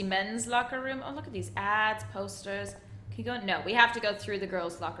into the men's locker room? Oh, look at these ads, posters. Can you go? No, we have to go through the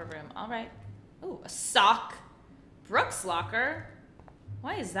girls' locker room. All right. Ooh, a sock. Brooke's locker.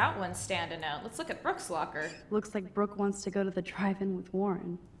 Why is that one standing out? Let's look at Brooke's locker. Looks like Brooke wants to go to the drive-in with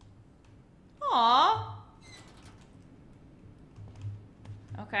Warren. Aww.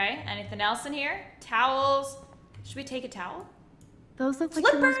 Okay, anything else in here? Towels. Should we take a towel? Those look like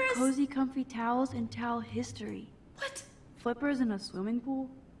the most Flippers! cozy, comfy towels in towel history. What? Flippers in a swimming pool?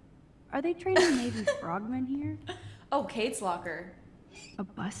 Are they training Navy frogmen here? Oh, Kate's locker. A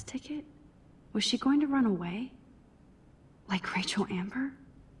bus ticket? Was she going to run away? Like Rachel Amber?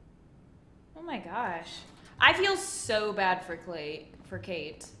 Oh my gosh. I feel so bad for Kate.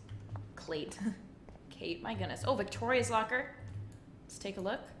 Kate, my goodness. Oh, Victoria's locker. Let's take a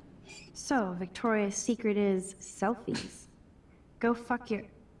look. So, Victoria's secret is selfies. Go fuck your...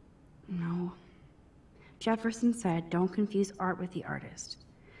 No. Jefferson said, don't confuse art with the artist.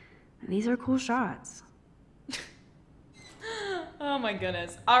 These are cool shots. Oh my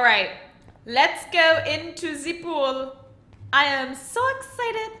goodness. All right, let's go into the pool. I am so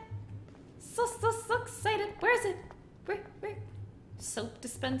excited. So excited. Where is it? Where? Soap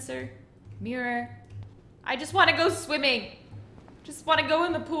dispenser, mirror. I just want to go swimming. Just want to go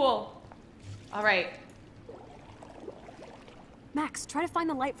in the pool. All right. Max, try to find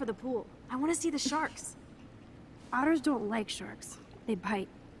the light for the pool. I want to see the sharks. Otters don't like sharks. They bite.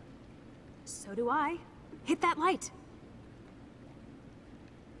 So do I. Hit that light.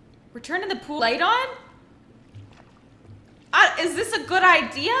 We're turning the pool light on? Is this a good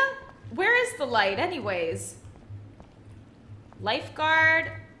idea? Where is the light anyways?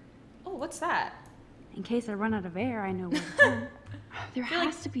 Lifeguard. Oh, what's that? In case I run out of air, I know where to go. There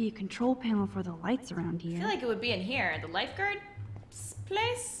has to be a control panel for the lights around here. I feel like it would be in here. The lifeguard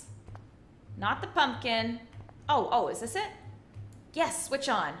place? Not the pumpkin. Oh, is this it? Yes, switch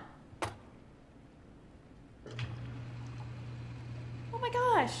on. Oh my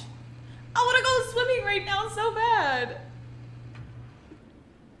gosh. I want to go swimming right now so bad.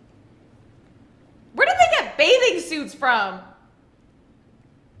 Where did they get bathing suits from?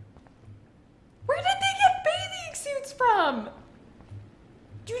 Where did they get bathing suits from?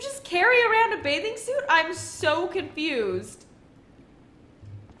 Do you just carry around a bathing suit? I'm so confused.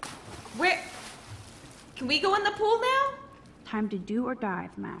 Where? Can we go in the pool now? Time to do or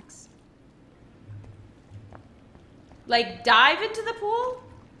dive, Max. Like dive into the pool?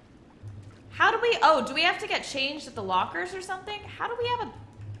 How do we, do we have to get changed at the lockers or something? How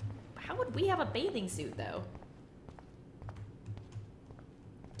would we have a bathing suit though?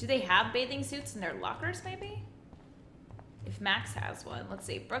 Do they have bathing suits in their lockers maybe? If Max has one. Let's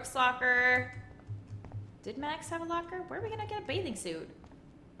see, Brooke's locker. Did Max have a locker? Where are we gonna get a bathing suit?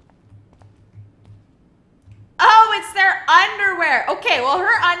 Oh, it's their underwear. Okay, well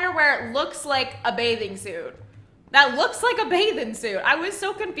her underwear looks like a bathing suit. That looks like a bathing suit. I was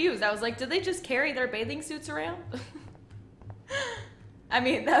so confused. I was like, did they just carry their bathing suits around? I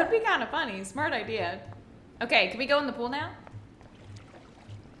mean, that would be kind of funny. Smart idea. Okay, can we go in the pool now?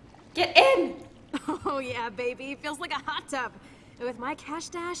 Get in! Oh yeah, baby. Feels like a hot tub. And with my cash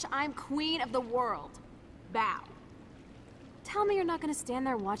dash, I'm queen of the world. Bow. Tell me you're not gonna stand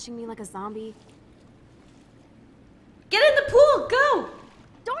there watching me like a zombie. Get in the pool, go!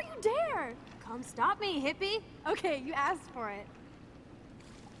 Don't you dare! Come stop me, hippie. Okay, you asked for it.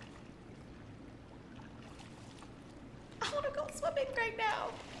 I want to go swimming right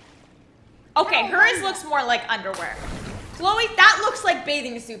now. Okay, hers looks more like underwear. Chloe, that looks like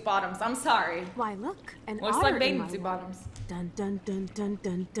bathing suit bottoms. I'm sorry. Why, look, an Looks otter like in bathing my suit water. bottoms. Dun dun dun dun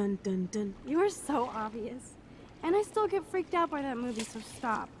dun dun dun dun. You are so obvious. And I still get freaked out by that movie, so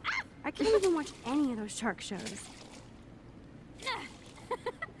stop. I can't even watch any of those shark shows.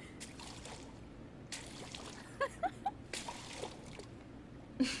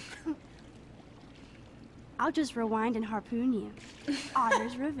 I'll just rewind and harpoon you.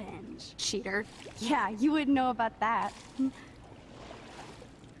 Otter's revenge. Cheater. Yeah, you wouldn't know about that.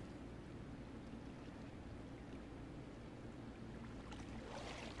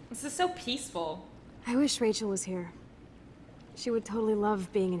 This is so peaceful. I wish Rachel was here. She would totally love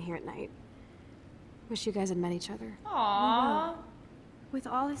being in here at night. Wish you guys had met each other. Aww. With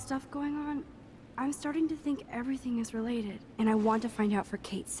all this stuff going on, I'm starting to think everything is related, and I want to find out for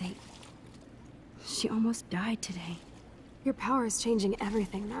Kate's sake. She almost died today. Your power is changing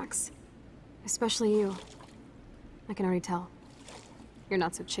everything, Max. Especially you. I can already tell. You're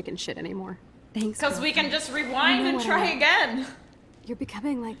not so chicken shit anymore. Thanks. Because we can just rewind and try again. You're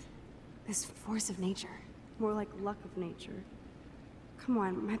becoming like this force of nature. More like luck of nature. Come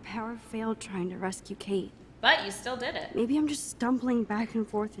on, my power failed trying to rescue Kate. But you still did it. Maybe I'm just stumbling back and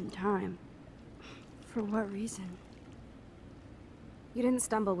forth in time. For what reason? You didn't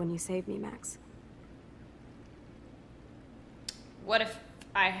stumble when you saved me, Max. What if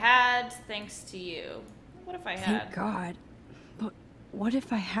I had, thanks to you? What if I had? Thank God. But what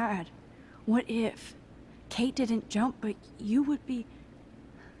if I had? What if Kate didn't jump, but you would be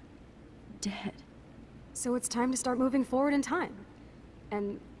dead? So it's time to start moving forward in time.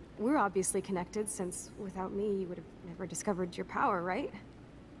 And we're obviously connected, since without me, you would have never discovered your power, right?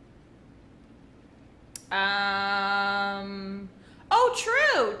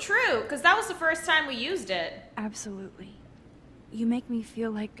 Oh, true, because that was the first time we used it. Absolutely. You make me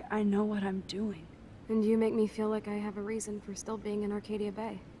feel like I know what I'm doing. And you make me feel like I have a reason for still being in Arcadia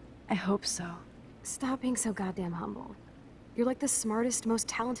Bay. I hope so. Stop being so goddamn humble. You're like the smartest, most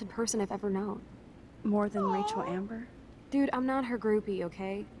talented person I've ever known. More than Rachel Amber? Dude, I'm not her groupie,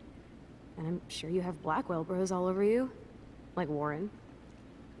 okay? And I'm sure you have Blackwell bros all over you. Like Warren.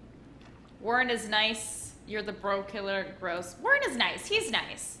 Warren is nice. You're the bro killer. Gross. Warren is nice. He's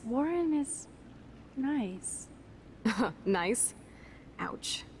nice. Warren is nice. Nice?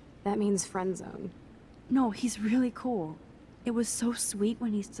 Ouch. That means friend zone. No, he's really cool. It was so sweet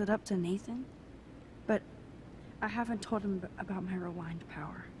when he stood up to Nathan. But I haven't told him about my rewind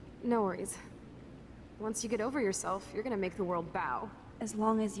power. No worries. Once you get over yourself, you're gonna make the world bow. As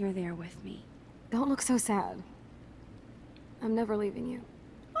long as you're there with me. Don't look so sad. I'm never leaving you.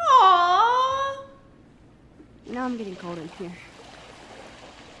 Aww. Now I'm getting cold in here.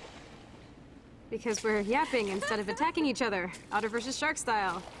 Because we're yapping instead of attacking each other, otter versus shark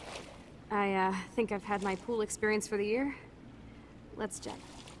style. I think I've had my pool experience for the year. Let's jet.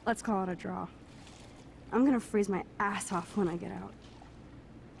 Let's call it a draw. I'm gonna freeze my ass off when I get out.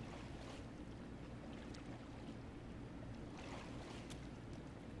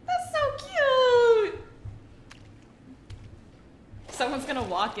 That's so cute. Someone's gonna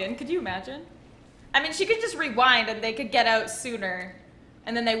walk in. Could you imagine? I mean, she could just rewind and they could get out sooner.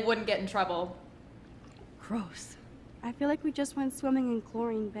 And then they wouldn't get in trouble. Gross. I feel like we just went swimming in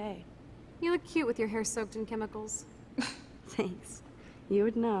Chlorine Bay. You look cute with your hair soaked in chemicals. Thanks. You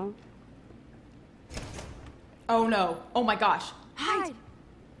would know. Oh no. Oh my gosh. Hide!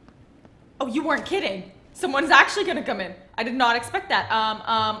 Oh, you weren't kidding. Someone's actually gonna come in. I did not expect that.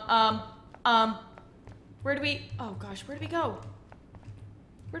 Where do we, oh gosh, where do we go?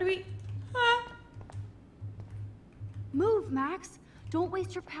 Where do we, Move, Max. Don't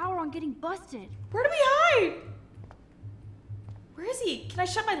waste your power on getting busted. Where do we hide? Where is he? Can I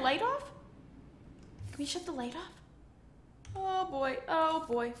shut my light off? Can we shut the light off? Oh boy, oh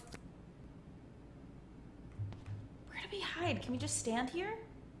boy. Where do we hide? Can we just stand here?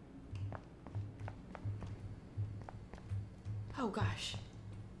 Oh gosh.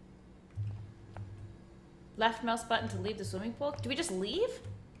 Left mouse button to leave the swimming pool. Do we just leave?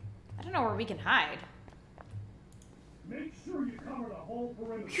 I don't know where we can hide. Make sure you cover the whole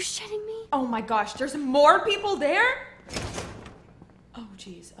perimeter. Are you shitting me? Oh my gosh, there's more people there? Oh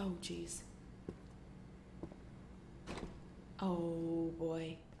jeez, oh jeez. Oh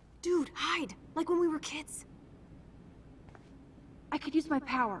boy. Dude, hide! Like when we were kids. I could use my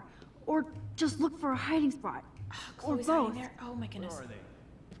power. Or just look for a hiding spot. Chloe's or hiding both. there. Oh my goodness. Where are they?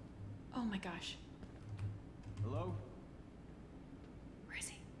 Oh my gosh. Hello? Where is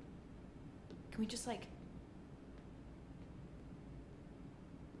he? Can we just like...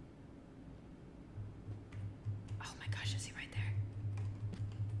 Oh my gosh, is he right there?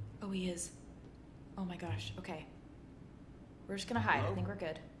 Oh, he is. Oh my gosh, okay. We're just gonna hide. Hello? I think we're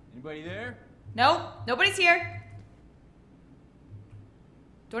good. Anybody there? No, nobody's here.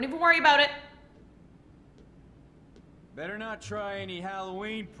 Don't even worry about it. Better not try any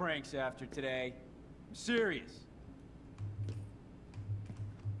Halloween pranks after today. I'm serious.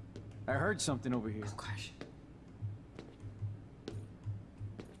 I heard something over here. Oh gosh.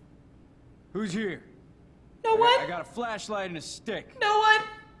 Who's here? No one. I got a flashlight and a stick. No one.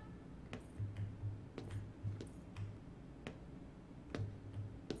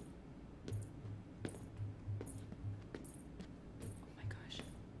 Oh my gosh.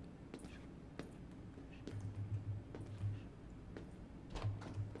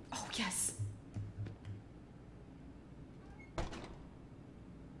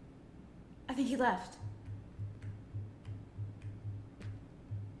 think he left.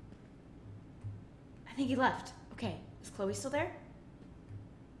 I think he left. Okay, is Chloe still there?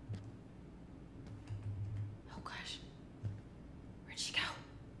 Oh gosh. Where'd she go?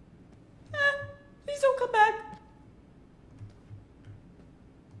 Please don't come back.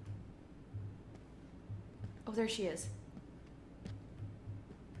 Oh, there she is.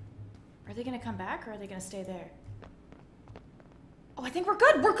 Are they gonna come back or are they gonna stay there? Oh, I think we're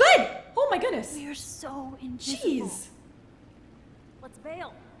good. We're good. Oh my goodness. We're so invisible. Jeez. Let's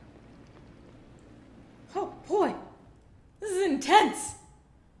bail. Oh boy. This is intense.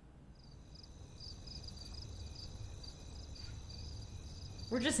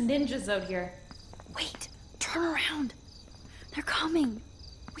 We're just ninjas out here. Wait, turn around. They're coming.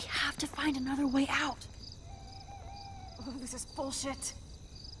 We have to find another way out. Oh, this is bullshit.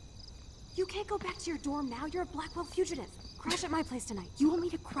 You can't go back to your dorm now. You're a Blackwell fugitive. Crash at my place tonight. You want me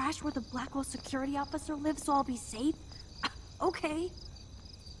to crash where the Blackwell security officer lives so I'll be safe? Okay.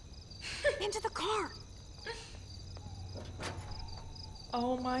 Into the car.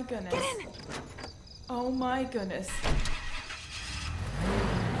 Oh my goodness. Get in. Oh my goodness.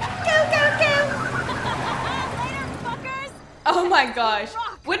 Later, fuckers. Oh my gosh.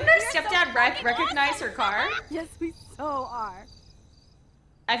 Wouldn't her stepdad recognize her car? Yes, we so are.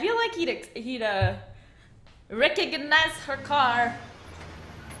 I feel like he'd recognize her car.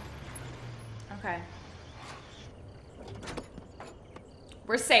 Okay.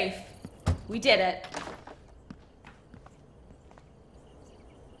 We're safe. We did it.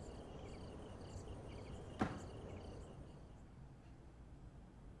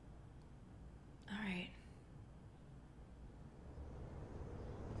 All right.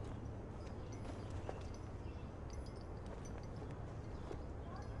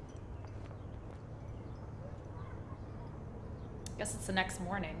 Guess it's the next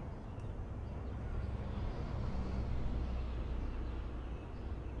morning.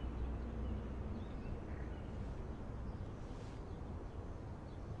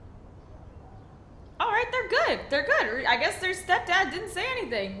 All right, they're good. They're good. I guess their stepdad didn't say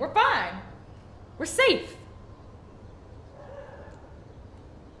anything. We're fine. We're safe.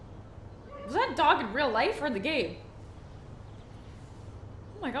 Was that dog in real life or in the game?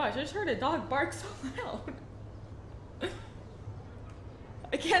 Oh my gosh, I just heard a dog bark so loud.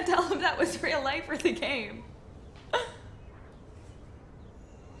 I can't tell if that was real life or the game.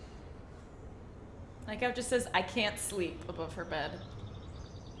 Like it just says, I can't sleep above her bed.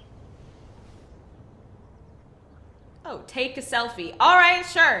 Oh, take a selfie. All right,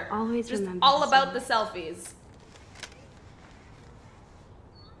 sure. Always just remember all the about the selfies.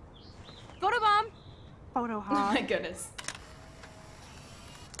 Photobomb. Photo Oh hog. my goodness.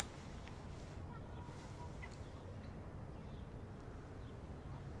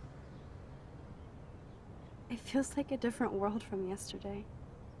 It feels like a different world from yesterday.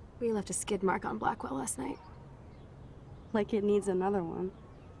 We left a skid mark on Blackwell last night. Like it needs another one.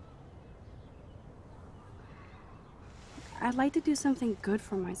 I'd like to do something good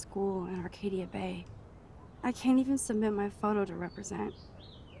for my school in Arcadia Bay. I can't even submit my photo to represent.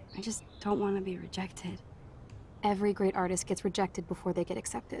 I just don't want to be rejected. Every great artist gets rejected before they get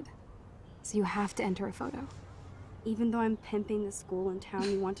accepted. So you have to enter a photo. Even though I'm pimping the school in town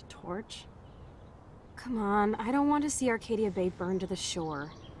you want to torch? Come on, I don't want to see Arcadia Bay burn to the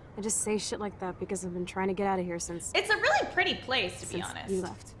shore. I just say shit like that because I've been trying to get out of here since... It's a really pretty place, to be since honest. you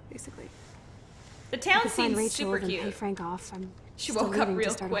left, basically. The town Find seems Rachel super and cute. pay Frank off. She still woke up leaving to real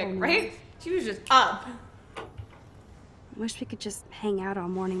start a quick, whole new right? life. She was just up. Wish we could just hang out all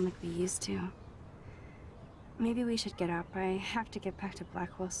morning like we used to. Maybe we should get up. I have to get back to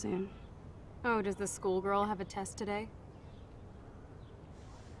Blackwell soon. Oh, does the schoolgirl have a test today?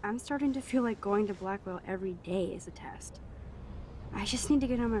 I'm starting to feel like going to Blackwell every day is a test. I just need to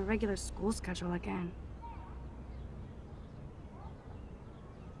get on my regular school schedule again.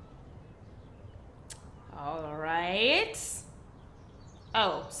 All right.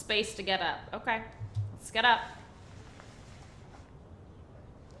 Oh, space to get up. Okay, let's get up.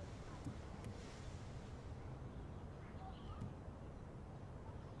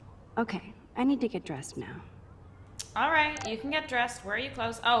 Okay, I need to get dressed now. All right, you can get dressed. Where are you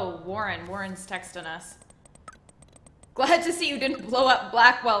close? Oh, Warren. Warren's texting us. Glad to see you didn't blow up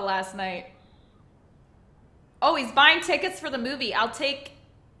Blackwell last night. Oh, he's buying tickets for the movie. I'll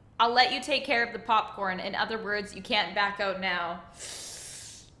let you take care of the popcorn. In other words, you can't back out now.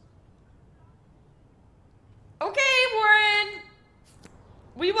 Okay, Warren.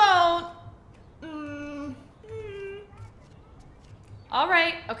 We won't. All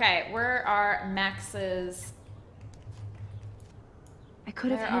right. Okay, where are Max's I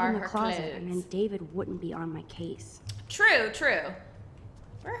could have Where hid are in the her closet, and then clothes? David wouldn't be on my case. True, true.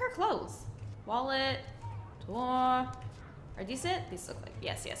 Where are her clothes? Wallet, door. Are these it? These look like,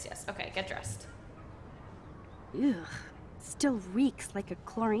 yes, yes, yes. Okay, get dressed. Ugh, still reeks like a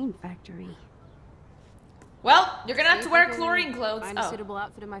chlorine factory. Well, you're gonna have See to if wear I can chlorine clothes. Find a suitable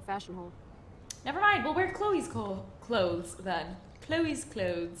outfit in my fashion hole. Never mind. We'll wear Chloe's clothes then. Chloe's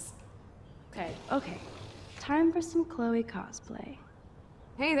clothes. Okay. Okay, time for some Chloe cosplay.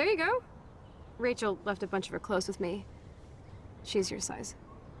 Hey, there you go. Rachel left a bunch of her clothes with me. She's your size.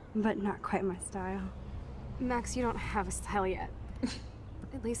 But not quite my style. Max, you don't have a style yet.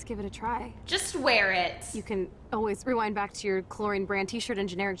 At least give it a try. Just wear it. You can always rewind back to your chlorine brand t-shirt and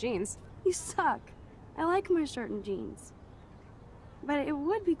generic jeans. You suck. I like my shirt and jeans. But it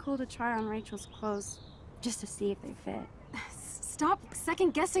would be cool to try on Rachel's clothes, just to see if they fit. Stop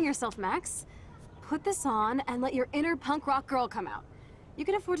second-guessing yourself, Max. Put this on and let your inner punk rock girl come out. You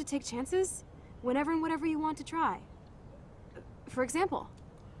can afford to take chances whenever and whatever you want to try. For example,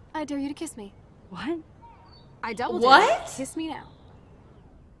 I dare you to kiss me. What? I double dare. What? Kiss me now.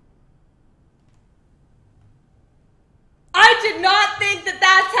 I did not think that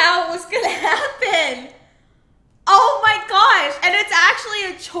that's how it was gonna happen. Oh my gosh. And it's actually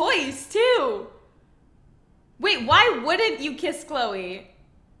a choice too. Wait, why wouldn't you kiss Chloe?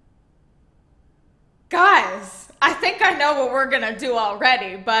 Guys, I think I know what we're gonna do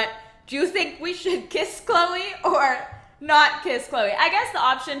already, but do you think we should kiss Chloe or not kiss Chloe? I guess the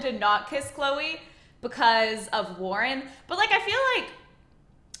option to not kiss Chloe because of Warren, but like I feel like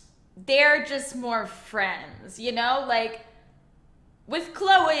they're just more friends, you know? Like with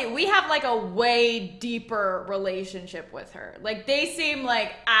Chloe, we have like a way deeper relationship with her. Like they seem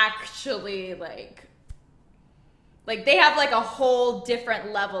like actually like they have like a whole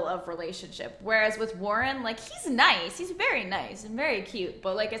different level of relationship. Whereas with Warren, like he's nice. He's very nice and very cute.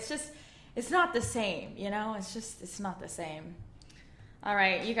 But like it's not the same, you know? It's not the same. All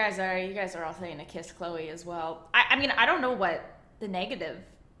right, you guys are all saying to kiss Chloe as well. I mean, I don't know what the negative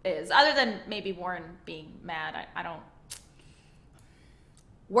is, other than maybe Warren being mad. I don't.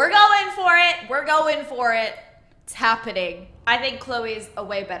 We're going for it. We're going for it. It's happening. I think Chloe's a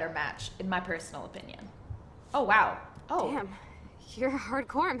way better match, in my personal opinion. Oh, wow. Oh. Damn, you're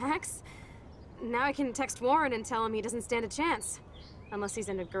hardcore, Max. Now I can text Warren and tell him he doesn't stand a chance. Unless he's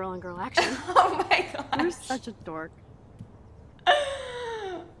into girl-on-girl action. Oh my god. You're such a dork.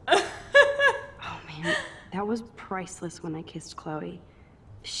 Oh man, that was priceless when I kissed Chloe.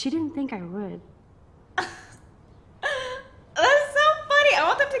 She didn't think I would. That's so funny. I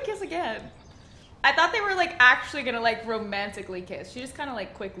want them to kiss again. I thought they were like actually gonna like romantically kiss. She just kind of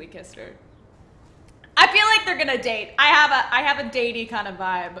like quickly kissed her. I feel like they're gonna date. I have a datey kind of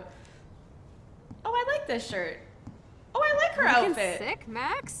vibe. Oh, I like this shirt. Oh, I like her Looking outfit. sick,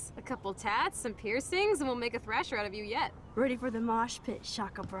 Max. A couple tats, some piercings, and we'll make a thrasher out of you yet. Ready for the mosh pit,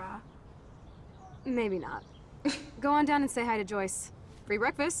 Shaka Bra. Maybe not. Go on down and say hi to Joyce. Free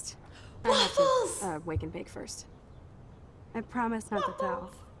breakfast. Waffles! I have to, wake and bake first. I promise not to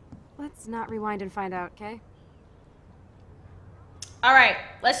tell. Let's not rewind and find out, okay? All right,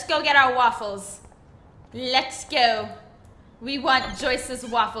 let's go get our waffles. Let's go. We want Joyce's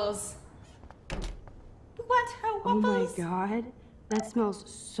waffles. We want her Oh waffles. my god, that smells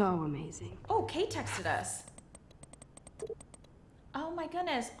so amazing. Oh, Kate texted us. Oh my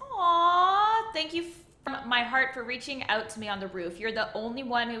goodness. Aww. Thank you from my heart for reaching out to me on the roof. You're the only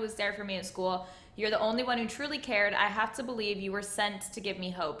one who was there for me at school. You're the only one who truly cared. I have to believe you were sent to give me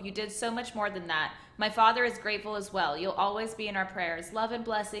hope. You did so much more than that. My father is grateful as well. You'll always be in our prayers. Love and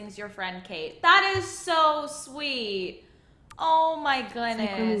blessings, your friend Kate. That is so sweet. Oh my goodness.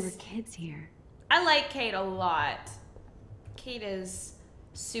 It's like when we were kids here. I like Kate a lot. Kate is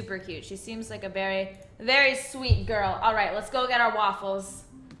super cute. She seems like a very, very sweet girl. All right, let's go get our waffles.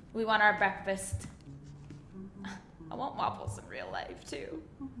 We want our breakfast. I want waffles in real life too.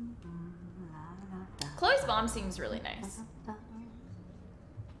 Chloe's mom seems really nice.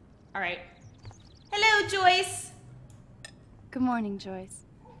 All right. Hello, Joyce. Good morning, Joyce.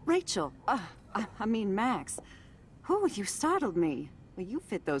 Rachel. I mean, Max. Oh, you startled me. Well, you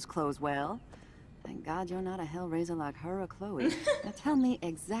fit those clothes well. Thank God you're not a hellraiser like her or Chloe. Now tell me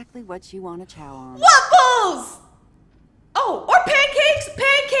exactly what you want to chow on. Waffles! Oh, or pancakes!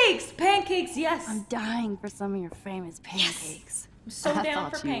 Pancakes! Pancakes, yes. I'm dying for some of your famous pancakes. I'm so down for I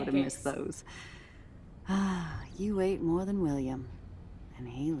thought you would have pancakes. missed those. Ah, you ate more than William, and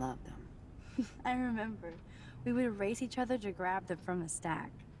he loved them. I remember. We would race each other to grab them from the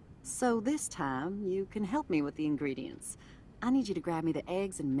stack. So this time, you can help me with the ingredients. I need you to grab me the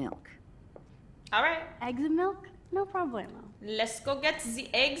eggs and milk. All right. Eggs and milk? No problemo. Let's go get the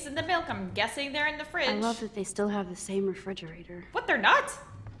eggs and the milk. I'm guessing they're in the fridge. I love that they still have the same refrigerator. What, they're not?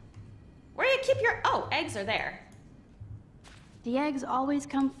 Where do you keep your... Oh, eggs are there. The eggs always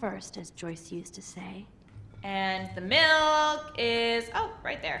come first, as Joyce used to say. And the milk is... Oh,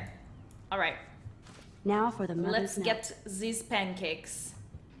 right there. All right. Now for the mother's Let's milk. get these pancakes.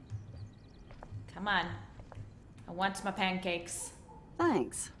 Come on. I want my pancakes.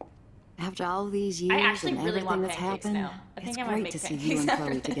 Thanks. After all these years I actually and really everything want that's pancakes happened, now. I think it's I might great make to see you pancakes and after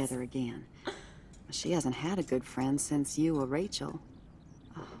Chloe this. together again. She hasn't had a good friend since you or Rachel.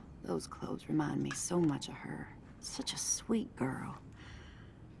 Oh, those clothes remind me so much of her. Such a sweet girl.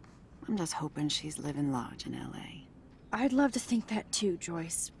 I'm just hoping she's living large in LA. I'd love to think that too,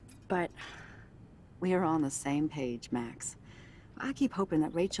 Joyce, but... We are on the same page, Max. I keep hoping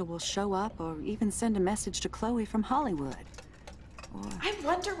that Rachel will show up or even send a message to Chloe from Hollywood. Or I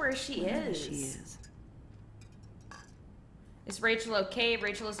wonder where she wherever is. she is. Is Rachel okay?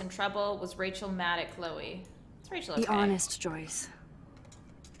 Rachel is in trouble. Was Rachel mad at Chloe? Is Rachel okay? Be honest, Joyce.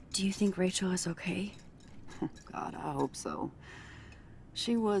 Do you think Rachel is okay? God, I hope so.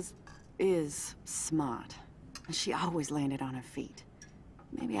 She is smart. And she always landed on her feet.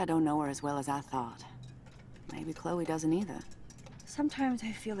 Maybe I don't know her as well as I thought. Maybe Chloe doesn't either. Sometimes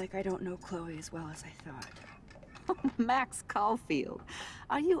I feel like I don't know Chloe as well as I thought. Max Caulfield,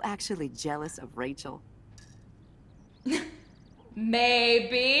 are you actually jealous of Rachel?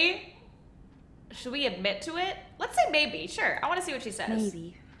 Maybe. Should we admit to it? Let's say maybe. Sure. I want to see what she says.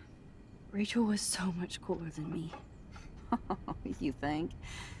 Maybe. Rachel was so much cooler than me. You think?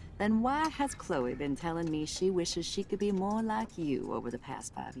 Then why has Chloe been telling me she wishes she could be more like you over the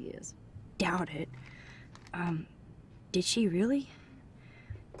past 5 years? Doubt it. Did she really?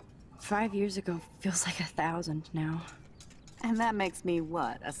 5 years ago feels like 1,000 now. And that makes me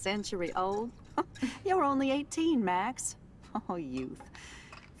what, a century old? You're only 18, Max. Oh, youth.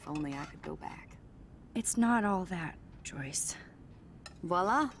 If only I could go back. It's not all that, Joyce.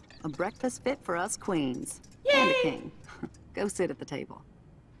 Voila, a breakfast fit for us queens. Yay! And a king. Go sit at the table.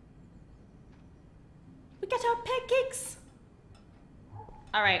 We got our pancakes.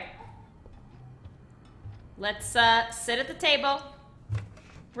 All right. Let's sit at the table.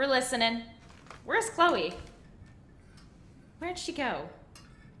 We're listening. Where's Chloe? Where'd she go?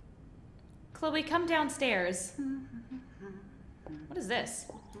 Chloe, come downstairs. What is this?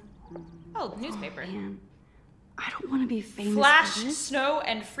 Oh, newspaper. Oh, man. I don't want to be famous Flash, for this. snow,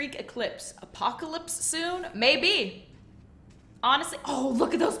 and freak eclipse. Apocalypse soon? Maybe. Honestly, oh,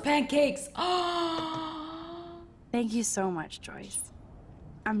 look at those pancakes. Thank you so much, Joyce.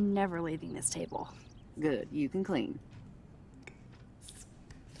 I'm never leaving this table. Good, you can clean.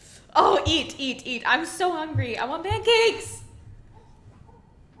 Oh, eat, eat, eat. I'm so hungry. I want pancakes.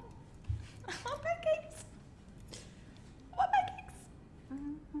 I want pancakes. I want pancakes.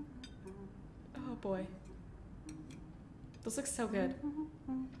 Oh, boy. Those look so good.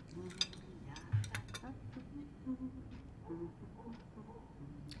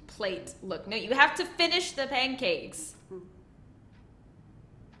 Plate. Look, no, you have to finish the pancakes.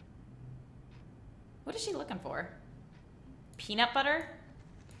 What is she looking for? Peanut butter?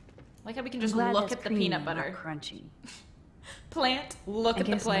 Like how we can just look at the peanut butter. Crunchy. Plant. Look at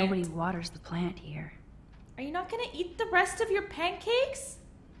the guess plant. nobody waters the plant here. Are you not gonna eat the rest of your pancakes?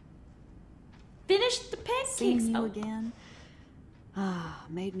 Finish the pancakes. Seeing you Oh. again? Ah,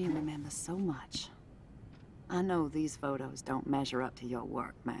 made me remember so much. I know these photos don't measure up to your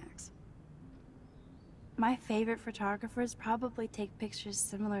work, Max. My favorite photographers probably take pictures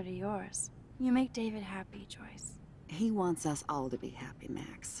similar to yours. You make David happy, Joyce. He wants us all to be happy,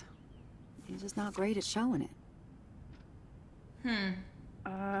 Max. He's just not great at showing it.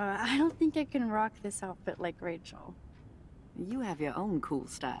 I don't think I can rock this outfit like Rachel. You have your own cool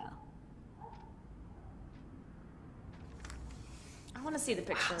style. I want to see the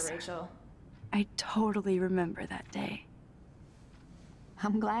picture of Rachel. I totally remember that day.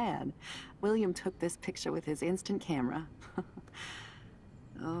 I'm glad. William took this picture with his instant camera.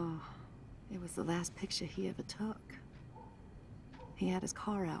 Oh, it was the last picture he ever took. He had his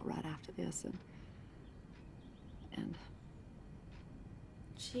car out right after this, and...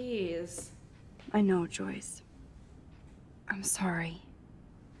 Jeez. I know, Joyce. I'm sorry.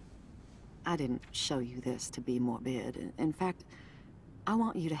 I didn't show you this to be morbid. In fact, I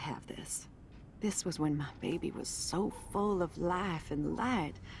want you to have this. This was when my baby was so full of life and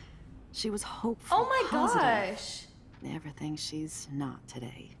light. She was hopeful, Oh my positive. gosh. Everything she's not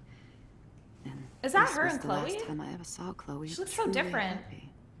today. And Is that this her was and the Chloe? last time I ever saw Chloe. She looks so truly different. happy.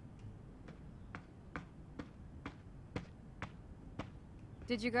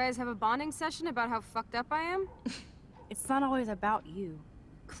 Did you guys have a bonding session about how fucked up I am? It's not always about you.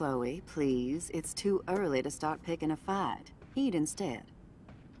 Chloe, please. It's too early to start picking a fight. Eat instead.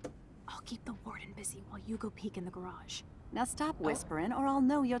 I'll keep the warden busy while you go peek in the garage. Now stop whispering, or I'll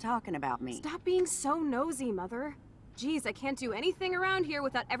know you're talking about me. Stop being so nosy, Mother. Jeez, I can't do anything around here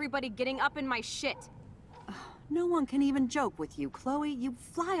without everybody getting up in my shit. No one can even joke with you, Chloe. You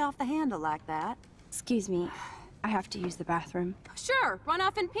fly off the handle like that. Excuse me. I have to use the bathroom. Sure, run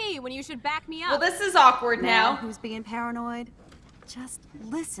off and pee when you should back me up. Well, this is awkward now. Who's being paranoid? Just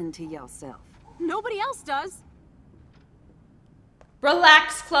listen to yourself. Nobody else does.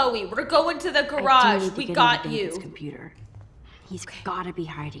 Relax, Chloe. We're going to the garage. We got you. Computer. He's gotta be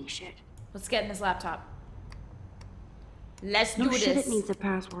hiding shit. Let's get in his laptop. Let's No do shit, this. it needs a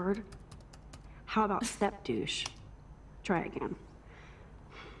password. How about step douche? Try again.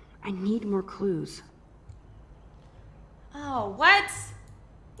 I need more clues. Oh, what?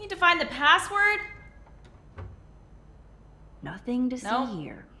 Need to find the password? Nothing to see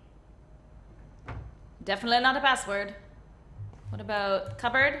here. Definitely not a password. What about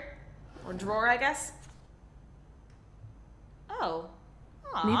cupboard? Or drawer, I guess? Oh.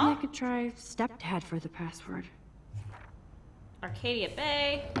 Aww. Maybe I could try stepdad for the password. Arcadia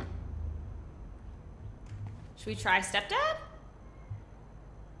Bay. Should we try stepdad?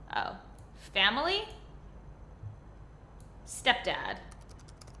 Oh. Family? Stepdad.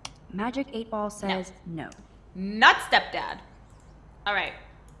 Magic 8 Ball says no. Not stepdad. Alright.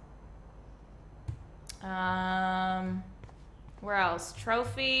 Where else?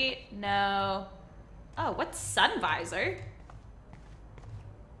 Trophy? No. Oh, what's sun visor?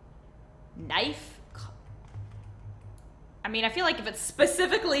 Knife? I mean, I feel like if it's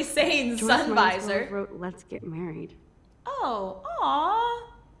specifically saying Joyce sun might as well visor. have wrote, let's get married. Oh, aw.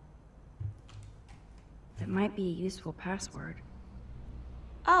 That might be a useful password.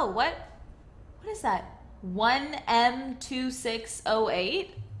 Oh, what? What is that? 1M2608?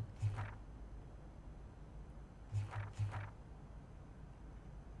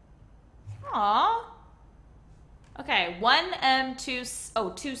 Aw. Okay,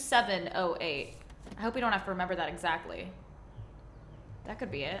 1M2708. I hope we don't have to remember that exactly. That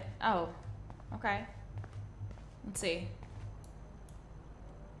could be it. Oh, okay. Let's see.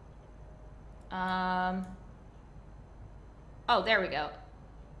 Oh, there we go.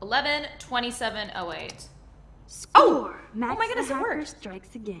 112708. Score! Oh my goodness, the it hacker worked.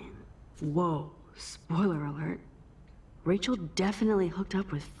 strikes again. Whoa, spoiler alert. Rachel definitely hooked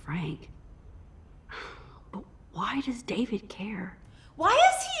up with Frank. But why does David care? Why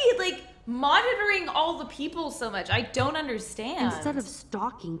is he, like, monitoring all the people so much? I don't understand. Instead of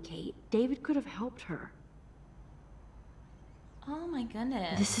stalking Kate, David could have helped her. Oh my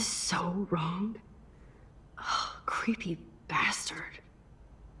goodness. This is so wrong. Oh, creepy bastard.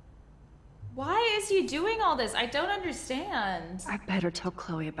 Why is he doing all this? I don't understand. I better tell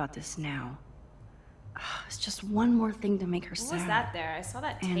Chloe about this now. It's just one more thing to make her sad. What was that there? I saw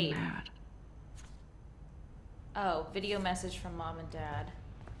that and tape. mad. Oh, video message from mom and dad.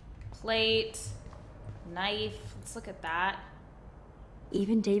 Plate, knife. Let's look at that.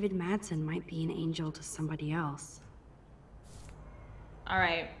 Even David Madsen might be an angel to somebody else. All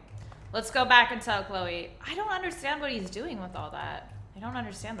right. Let's go back and tell Chloe. I don't understand what he's doing with all that. I don't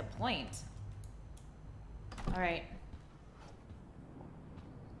understand the point. All right.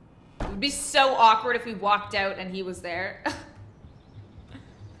 It would be so awkward if we walked out and he was there.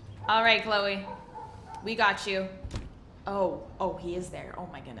 All right, Chloe. We got you. Oh, he is there. Oh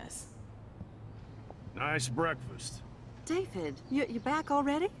my goodness. Nice breakfast. David, you back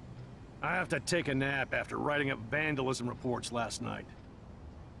already? I have to take a nap after writing up vandalism reports last night.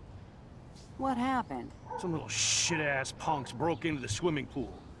 What happened? Some little shit-ass punks broke into the swimming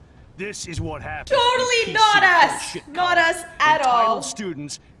pool. This is what happened. Totally not us! Not us at all. Entitled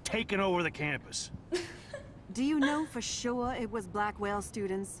students taking over the campus. Do you know for sure it was Blackwell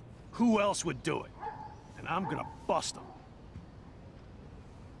students? Who else would do it? And I'm gonna bust them.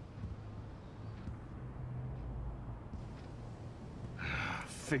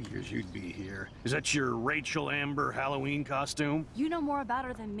 Figures you'd be here. Is that your Rachel Amber Halloween costume? You know more about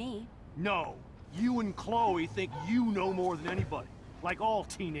her than me. No. You and Chloe think you know more than anybody. Like all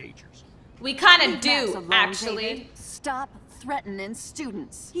teenagers. We kind of Leave Max do, alone, actually. David. Stop threatening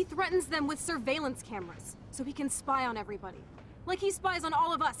students. He threatens them with surveillance cameras, so he can spy on everybody. Like he spies on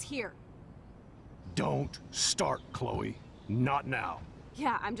all of us here. Don't start, Chloe. Not now.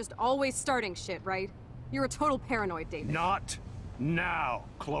 Yeah, I'm just always starting shit, right? You're a total paranoid, David. Not now,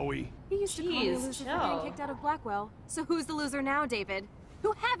 Chloe. You used to call me a Jeez, loser for chill. getting kicked out of Blackwell. So who's the loser now, David?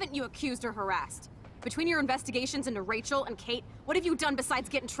 Who haven't you accused or harassed? Between your investigations into Rachel and Kate, what What have you done besides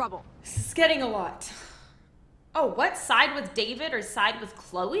get in trouble? This is getting a lot. Oh, what? Side with David or side with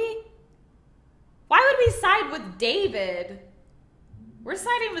Chloe? Why would we side with David? We're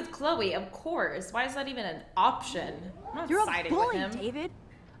siding with Chloe, of course. Why is that even an option? I'm not You're siding a bully, with him. David.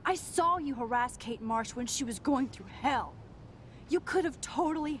 I saw you harass Kate Marsh when she was going through hell. You could have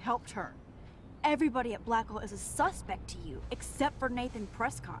totally helped her. Everybody at Blackwell is a suspect to you, except for Nathan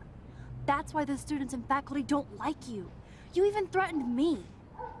Prescott. That's why the students and faculty don't like you. You even threatened me.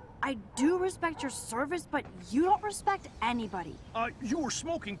 I do respect your service, but you don't respect anybody. You were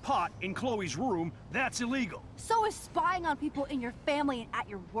smoking pot in Chloe's room. That's illegal. So is spying on people in your family and at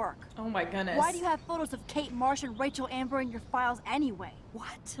your work. Oh my goodness. Why do you have photos of Kate Marsh and Rachel Amber in your files anyway?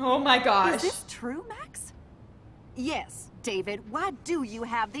 What? Oh my gosh. Is this true, Max? Yes, David. Why do you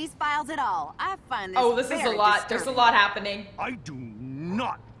have these files at all? I find this Oh, this is a lot. disturbing. There's a lot happening. I do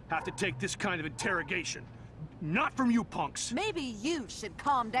not have to take this kind of interrogation. Not from you punks. Maybe you should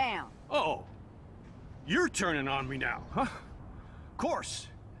calm down. Uh-oh. You're turning on me now, huh? Of course.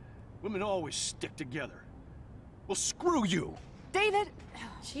 Women always stick together. Well, screw you. David,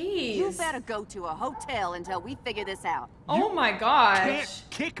 Jeez. you better go to a hotel until we figure this out. Oh my gosh. Can't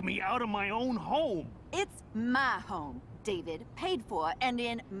kick me out of my own home. It's my home, David. Paid for and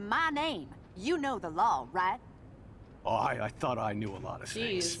in my name. You know the law, right? Oh, I thought I knew a lot of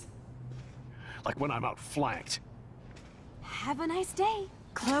things. Like when I'm outflanked. Have a nice day.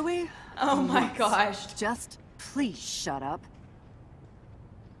 Chloe? Oh my gosh. Just please shut up.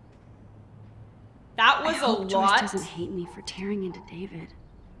 That was I a hope Joyce lot. doesn't hate me for tearing into David.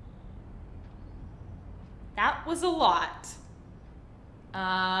 That was a lot.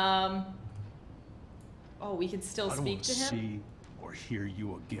 Oh, we can still I don't speak want to him? see or hear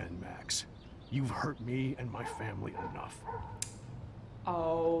you again, Max. You've hurt me and my family enough.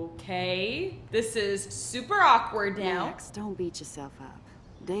 Okay. This is super awkward now. Max, don't beat yourself up.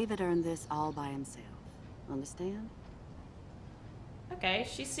 David earned this all by himself. Understand? Okay,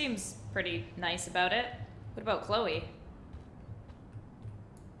 she seems pretty nice about it. What about Chloe?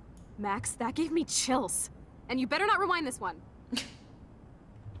 Max, that gave me chills. And you better not rewind this one.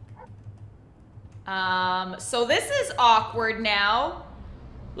 So this is awkward now.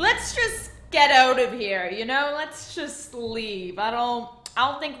 Let's just get out of here, you know? Let's just leave. I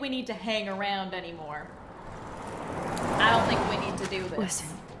don't think we need to hang around anymore. I don't think we need to do this. Listen,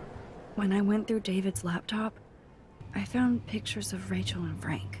 when I went through David's laptop, I found pictures of Rachel and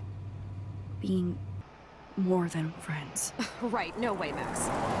Frank being more than friends. Right, no way, Max.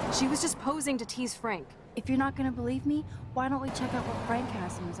 She was just posing to tease Frank. If you're not gonna believe me, why don't we check out what Frank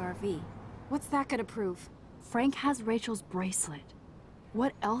has in his RV? What's that gonna prove? Frank has Rachel's bracelet.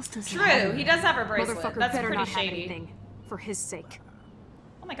 What else does he True, have? he does have her bracelet. Motherfucker That's better pretty not shady. have anything. For his sake.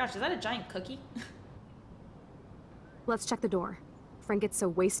 Oh my gosh, is that a giant cookie? Let's check the door. Frank gets so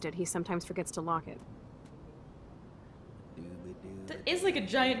wasted, he sometimes forgets to lock it. That is like a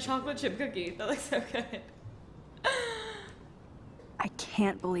giant chocolate chip cookie. That looks so good. I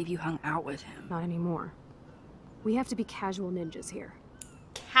can't believe you hung out with him. Not anymore. We have to be casual ninjas here.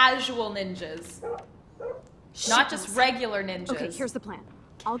 Casual ninjas. Not just regular ninjas. Okay, here's the plan.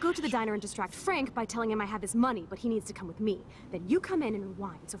 I'll go to the diner and distract Frank by telling him I have his money, but he needs to come with me. Then you come in and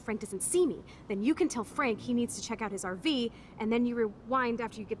rewind so Frank doesn't see me. Then you can tell Frank he needs to check out his RV, and then you rewind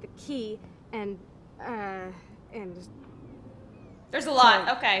after you get the key, and... There's a lot,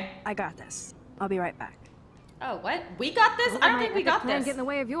 okay. I got this. I'll be right back. Oh, what? We got this? I don't think we got this. Get in the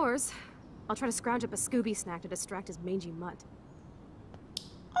way of yours. I'll try to scrounge up a Scooby snack to distract his mangy mutt.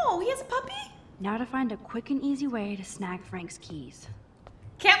 Oh, he has a puppy? Now to find a quick and easy way to snag Frank's keys.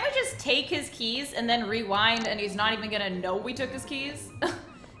 Can't we just take his keys and then rewind and he's not even gonna know we took his keys?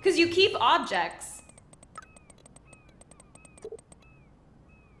 Because you keep objects.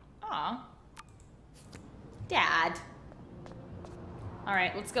 Aw. Dad.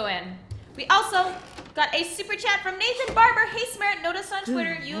 Alright, let's go in. We also got a super chat from Nathan Barber. Hey, Samara, notice on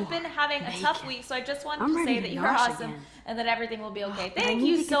Twitter you've been having a tough week, so I just wanted to say that you're awesome and that everything will be okay. Thank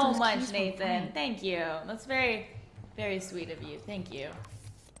you so much, Nathan. Thank you. That's very, very sweet of you. Thank you.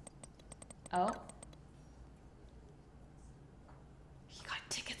 Oh. He got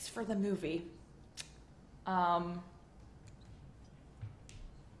tickets for the movie.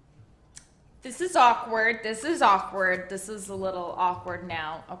 This is awkward. This is awkward. This is a little awkward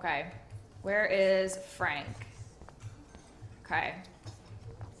now. Okay. Where is Frank? Okay.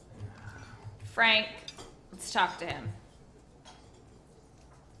 Frank, let's talk to him.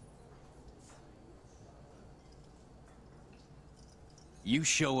 You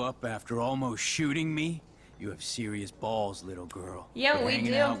show up after almost shooting me, You have serious balls, little girl. Yeah, But we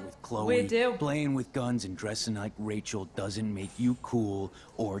hanging do. out with Chloe, We do. playing with guns and dressing like Rachel doesn't make you cool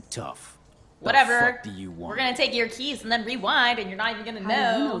or tough. Whatever. The fuck do you want? We're gonna take your keys and then rewind, and you're not even gonna How do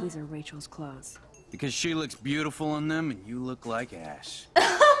you know know. these are Rachel's clothes? Because she looks beautiful in them and you look like ass.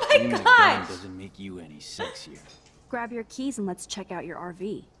 Oh my Being a gun gosh! doesn't make you any sexier. Grab your keys and let's check out your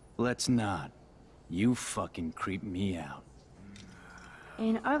RV. Let's not. You fucking creep me out.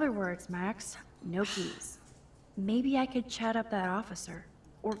 In other words, Max, no keys. Maybe I could chat up that officer,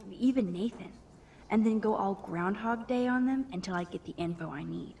 or even Nathan, and then go all Groundhog Day on them until I get the info I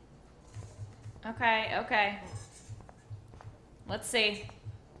need. Okay, okay. Let's see.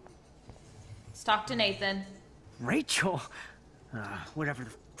 Let's talk to Nathan. Rachel? Whatever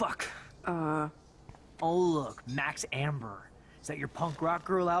the fuck. Oh look, Max Amber. Is that your punk rock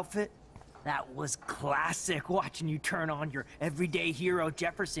girl outfit? That was classic watching you turn on your everyday hero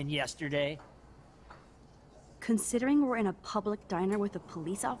Jefferson yesterday. Considering we're in a public diner with a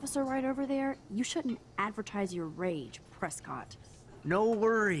police officer right over there, you shouldn't advertise your rage, Prescott. No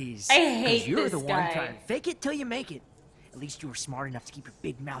worries. I hate 'cause you're this the guy. one kind. Fake it till you make it. At least you were smart enough to keep your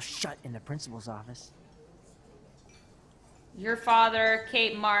big mouth shut in the principal's office. Your father,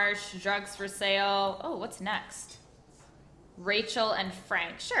 Kate Marsh, drugs for sale. Oh, what's next? Rachel and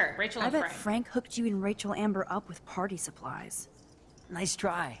Frank. Sure, Rachel I and bet Frank. Frank hooked you and Rachel Amber up with party supplies. Nice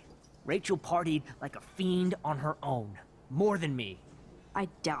try. Rachel partied like a fiend on her own. More than me. I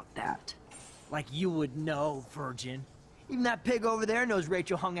doubt that. Like you would know, virgin. Even that pig over there knows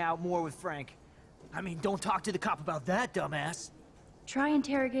Rachel hung out more with Frank. I mean, don't talk to the cop about that, dumbass. Try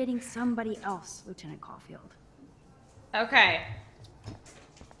interrogating somebody else, Lieutenant Caulfield. Okay.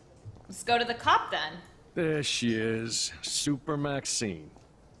 Let's go to the cop then. There she is, Super Maxine.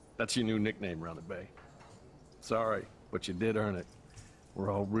 That's your new nickname around the bay. Sorry, but you did earn it.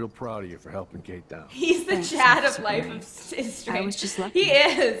 We're all real proud of you for helping Kate down. He's the Thanks, Chad that's of life great. of is strange. I was just lucky. He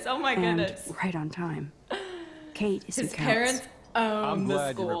is. Oh my And goodness. right on time. Kate is His who counts. parents own I'm the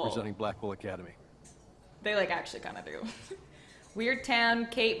glad school. you're representing Blackwell Academy. They like actually kind of do. Weird Town,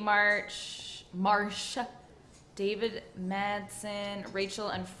 Kate Marsh, David Madsen, Rachel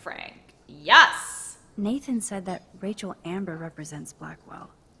and Frank. Yes. Nathan said that Rachel Amber represents Blackwell,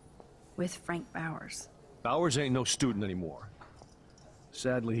 with Frank Bowers. Bowers ain't no student anymore.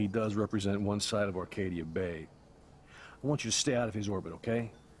 Sadly, he does represent one side of Arcadia Bay. I want you to stay out of his orbit,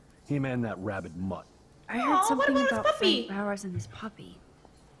 okay? Him and that rabid mutt. I heard Aw, what something about his about puppy? Frank Bowers and his puppy.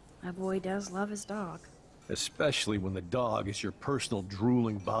 My boy does love his dog. Especially when the dog is your personal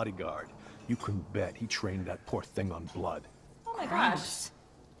drooling bodyguard. You can bet he trained that poor thing on blood. Oh my gosh.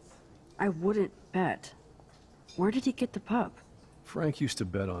 I wouldn't bet. Where did he get the pup? Frank used to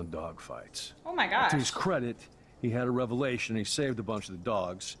bet on dog fights. Oh my To his gosh. credit, he had a revelation. He saved a bunch of the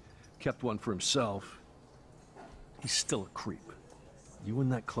dogs, kept one for himself. He's still a creep. You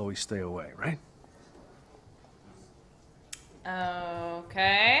and that Chloe stay away, right?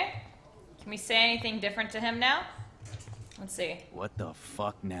 Okay. Can we say anything different to him now? Let's see. What the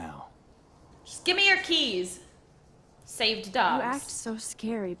fuck now? Just give me your keys. Saved dogs. You act so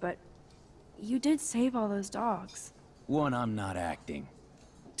scary, but you did save all those dogs. One, I'm not acting.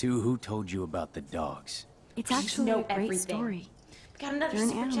 Two, who told you about the dogs? It's You actually know a great everything. story. We got another You're an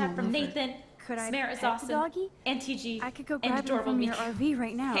super animal chat from lover. Nathan. Could I Samara's pet the awesome. doggy? And TG. I could go and grab him adorable from your Mickey. RV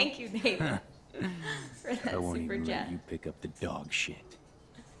right now. Thank you, Nathan. for that I won't super even chat. let you pick up the dog shit.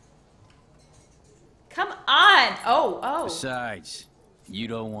 Come on. Oh. Besides, you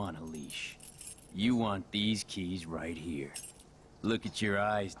don't want a leash. You want these keys right here. Look at your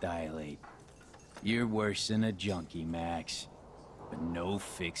eyes dilate. You're worse than a junkie, Max. But no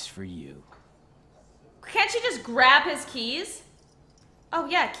fix for you. Can't you just grab his keys? Oh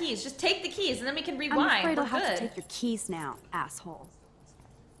yeah, keys. Just take the keys and then we can rewind. I'm afraid We're I'll have good. to take your keys now, asshole.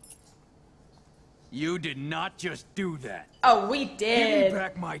 You did not just do that. Oh, we Give did. me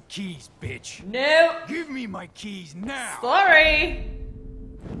back my keys, bitch. No. Give me my keys now. Sorry.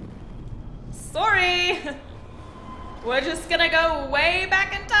 We're just gonna go way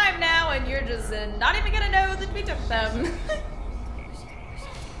back in time now, and you're just not even gonna know that we took them.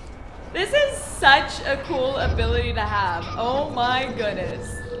 This is such a cool ability to have. Oh my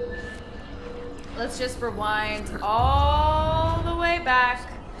goodness. Let's just rewind all the way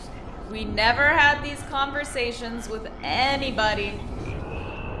back. We never had these conversations with anybody.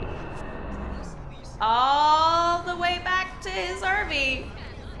 All the way back to his RV.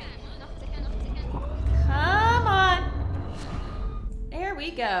 Come on. There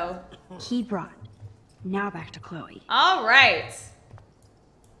we go. Key brought. Now back to Chloe. All right.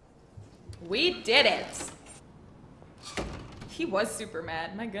 We did it. He was super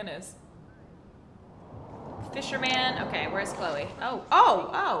mad. My goodness. Fisherman. Okay, where's Chloe?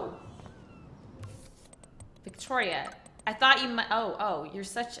 Oh. Victoria. I thought you might. Oh, you're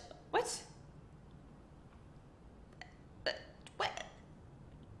such. What?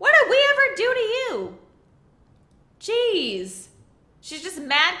 What did we ever do to you? Jeez. She's just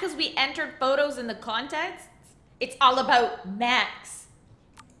mad because we entered photos in the context? It's all about Max.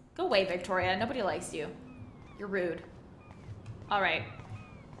 Go away, Victoria. Nobody likes you. You're rude. All right.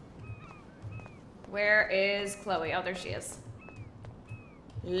 Where is Chloe? Oh, there she is.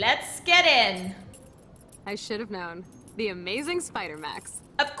 Let's get in. I should have known. The amazing Spider Max.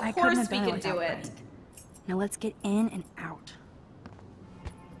 Of course we can do it. Frank. Now let's get in and out.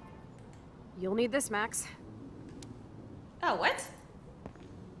 You'll need this, Max. Oh, what?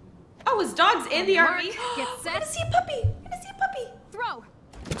 Oh, his dog's in the RV? Get set. I'm gonna see a puppy. I'm gonna see a puppy. Throw.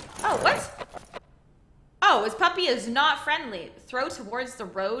 Oh, what? Oh, his puppy is not friendly. Throw towards the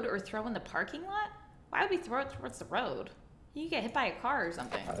road or throw in the parking lot? Why would we throw it towards the road? You get hit by a car or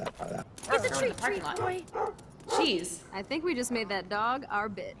something. It's a treat, boy. Jeez. I think we just made that dog our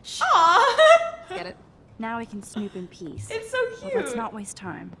bitch. Aww. Get it? Now we can snoop in peace. It's so cute. Well, let's not waste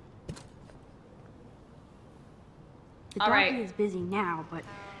time. The doggy right. is busy now, but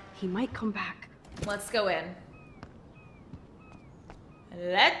he might come back. Let's go in.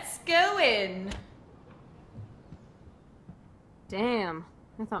 Let's go in. Damn.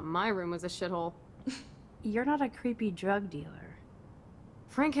 I thought my room was a shithole. You're not a creepy drug dealer.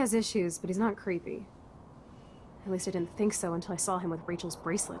 Frank has issues, but he's not creepy. At least I didn't think so until I saw him with Rachel's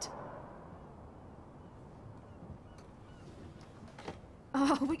bracelet.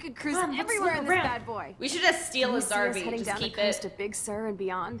 Oh, we could cruise everywhere in this bad boy. We should just steal his RV. Heading Just down keep the coast it. to Big Sur and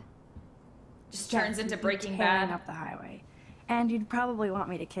beyond. Just turns into Breaking tearing Bad. up the highway. And you'd probably want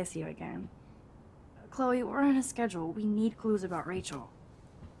me to kiss you again. Chloe, we're on a schedule. We need clues about Rachel.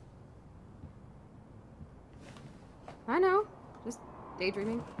 I know. Just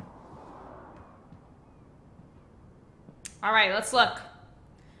daydreaming. All right, let's look.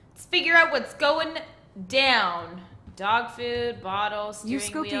 Let's figure out what's going down. Dog food, bottle, steering You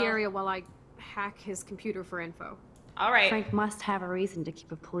scope wheel. the area while I hack his computer for info. All right. Frank must have a reason to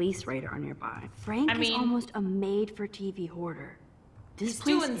keep a police radar nearby. Frank is almost a made-for-TV hoarder. This He's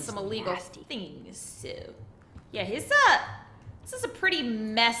place doing is some illegal nasty. things, so yeah, this is a pretty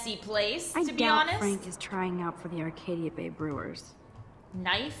messy place, I to be doubt honest. Frank is trying out for the Arcadia Bay Brewers.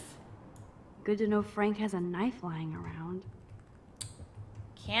 Knife, Good to know Frank has a knife lying around.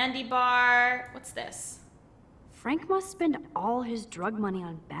 candy bar. What's this? Frank must spend all his drug money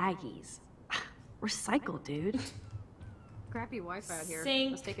on baggies. Recycle, dude. Crappy Wi-Fi out here.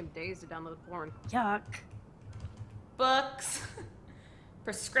 Sink. Must take him days to download porn. Yuck. Books,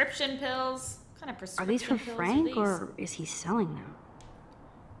 prescription pills. What kind of Are prescription these for pills Frank, these? or is he selling them?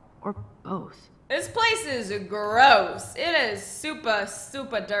 Or both? This place is gross. It is super,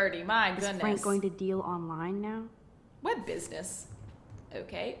 super dirty. My Is goodness. Frank going to deal online now? Web business.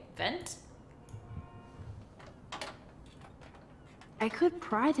 Okay, vent. I could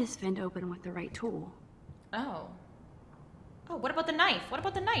pry this vent open with the right tool. Oh. Oh, what about the knife? What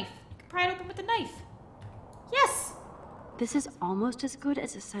about the knife? You can pry it open with the knife. Yes! This is almost as good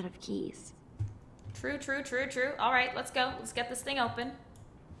as a set of keys. True, true, true, true. All right, let's go. Let's get this thing open.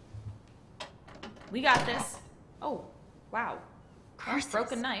 We got this. Oh, wow. Oh,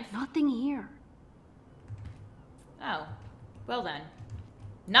 broken knife. Nothing here. Oh, well then.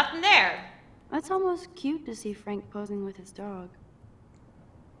 Nothing there. That's almost cute to see Frank posing with his dog.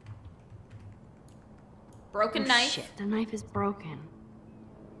 Broken Oh, knife. Shit, the knife is broken.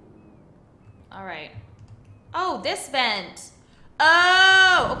 All right. Oh, this vent.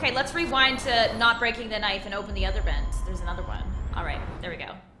 Oh, okay, let's rewind to not breaking the knife and open the other vent. There's another one. All right, there we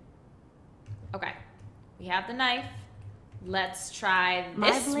go. Okay, we have the knife. Let's try this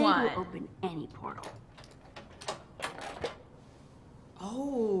My blade one. will open any portal.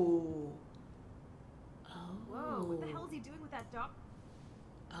 Oh. Whoa, what the hell is he doing with that dog?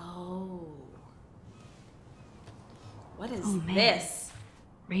 Oh. What is Oh, man. this?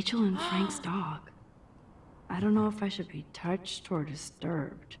 Rachel and Frank's dog. I don't know if I should be touched or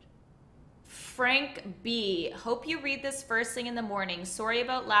disturbed. Frank B. Hope you read this first thing in the morning. Sorry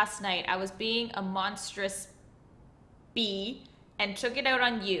about last night. I was being a monstrous B and took it out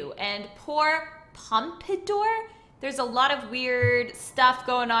on you. And poor Pompadour. There's a lot of weird stuff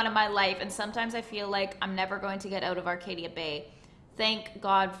going on in my life, and sometimes I feel like I'm never going to get out of Arcadia Bay. Thank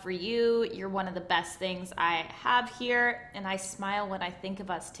God for you. You're one of the best things I have here, and I smile when I think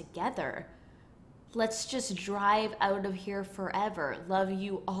of us together. Let's just drive out of here forever. Love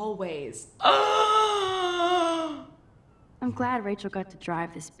you always. I'm glad Rachel got to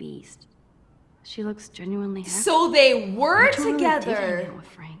drive this beast. She looks genuinely happy. So they were Rachel really did hang together. out with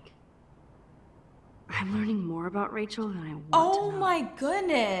Frank. I'm learning more about Rachel than I want Oh to know. my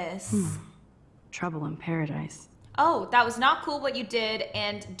goodness. Trouble in paradise. Oh, that was not cool what you did,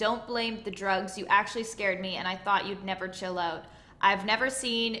 and don't blame the drugs. You actually scared me, and I thought you'd never chill out. I've never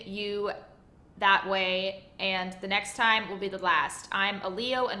seen you that way, and the next time will be the last. I'm a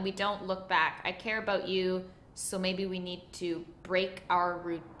Leo, and we don't look back. I care about you, so maybe we need to break our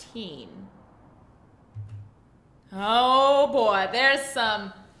routine. Oh boy, there's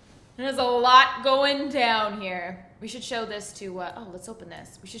a lot going down here. We should show this to, oh, let's open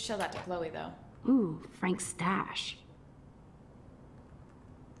this. We should show that to Chloe, though. Ooh, Frank's stash.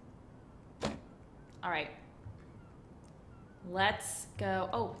 All right. Let's go.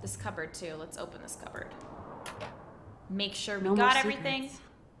 Oh, this cupboard too. Let's open this cupboard. Make sure we No got more everything.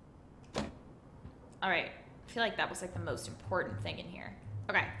 secrets. All right. I feel like that was like the most important thing in here.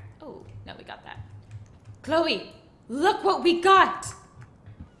 Okay. Oh, no, we got that. Chloe, look what we got.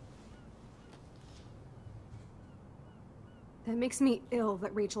 That makes me ill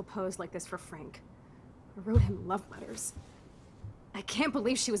that Rachel posed like this for Frank. I wrote him love letters. I can't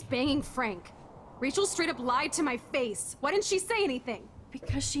believe she was banging Frank. Rachel straight up lied to my face. Why didn't she say anything?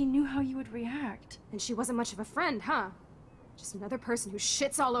 Because she knew how you would react. And she wasn't much of a friend, huh? Just another person who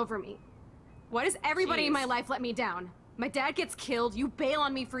shits all over me. Why does everybody in my life let me down? My dad gets killed, you bail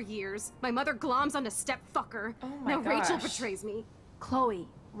on me for years. My mother gloms onto stepfucker. Oh my now Rachel gosh. betrays me. Chloe,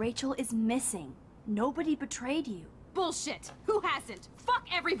 Rachel is missing. Nobody betrayed you. Bullshit. Who hasn't? Fuck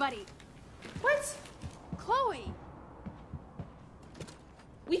everybody. What? Chloe!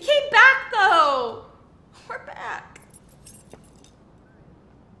 We came back though. We're back.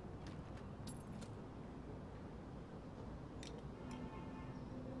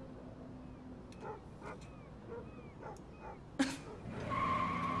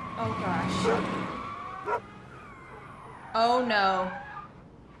 Oh gosh. Oh no.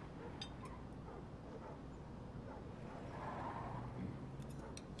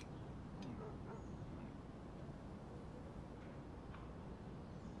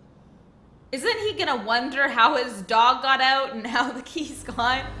 Isn't he gonna wonder how his dog got out and how the key's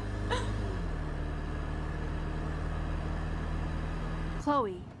gone?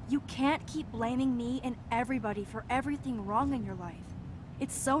 Chloe, you can't keep blaming me and everybody for everything wrong in your life.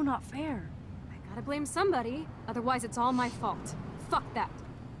 It's so not fair. I gotta blame somebody, otherwise it's all my fault. Fuck that.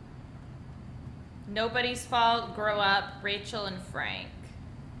 Nobody's fault. Grow up. Rachel and Frank.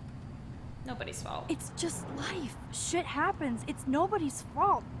 Nobody's fault. It's just life. Shit happens. It's nobody's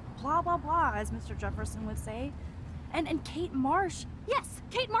fault. Blah, blah, blah, as Mr. Jefferson would say. And Kate Marsh. Yes,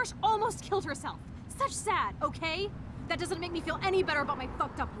 Kate Marsh almost killed herself. Such sad, okay? That doesn't make me feel any better about my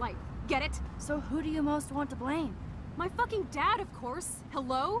fucked up life. Get it? So who do you most want to blame? My fucking dad, of course.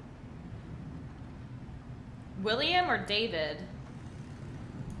 Hello? William or David?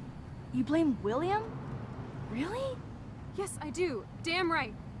 You blame William? Really? Yes, I do. Damn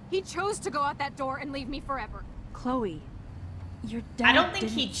right. He chose to go out that door and leave me forever. Chloe, your dad I don't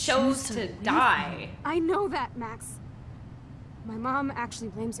think he didn't chose choose to leave die. you. I know that, Max. My mom actually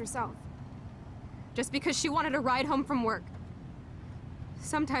blames herself. Just because she wanted a ride home from work.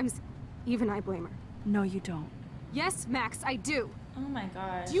 Sometimes, even I blame her. No, you don't. Yes, Max, I do. Oh my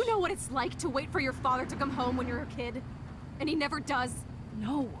gosh. Do you know what it's like to wait for your father to come home when you're a kid? And he never does?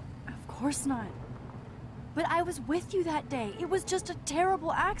 No, of course not. But I was with you that day. It was just a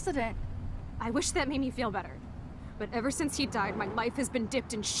terrible accident. I wish that made me feel better. But ever since he died, my life has been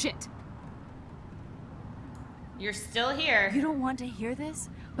dipped in shit. You're still here. You don't want to hear this,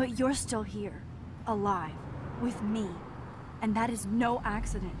 but you're still here. Alive. With me. And that is no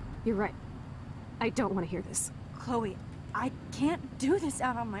accident. You're right. I don't want to hear this. Chloe, I can't do this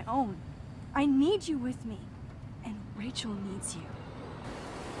out on my own. I need you with me. And Rachel needs you.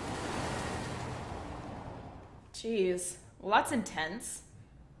 Jeez. Well, that's intense.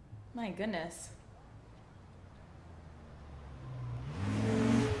 My goodness.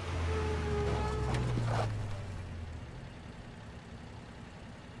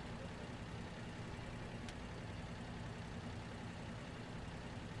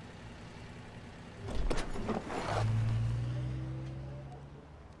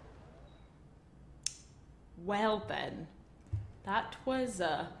 Well then, that was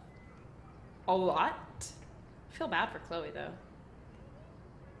a lot. I feel bad for Chloe though.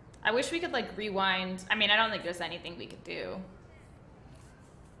 I wish we could like rewind. I mean, I don't think there's anything we could do.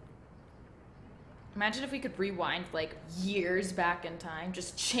 Imagine if we could rewind like years back in time,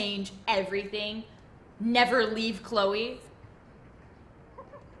 just change everything, never leave Chloe.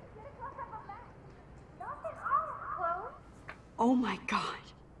 Oh my god.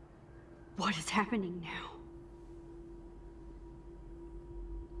 What is happening now?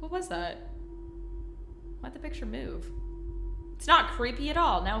 What was that? Why'd the picture move? It's not creepy at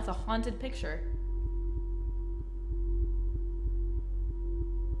all. Now it's a haunted picture.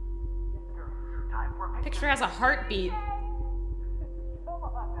 Picture has a heartbeat.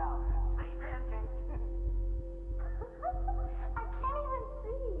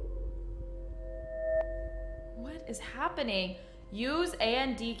 What is happening? Use A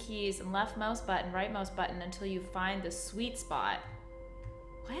and D keys and left mouse button, right mouse button until you find the sweet spot.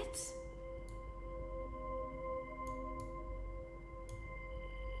 What?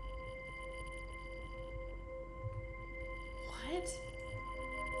 What?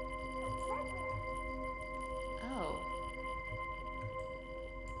 Oh.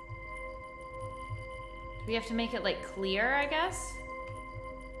 Do we have to make it like clear, I guess?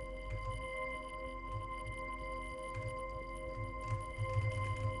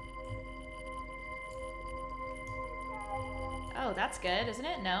 Oh, that's good, isn't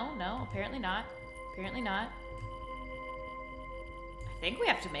it? No, no, apparently not. Apparently not. I think we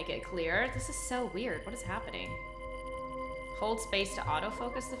have to make it clear. This is so weird. What is happening? Hold space to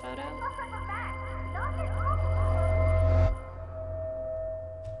autofocus the photo?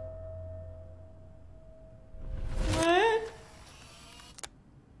 What?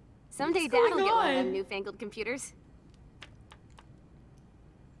 Someday Dad will get one of them newfangled computers.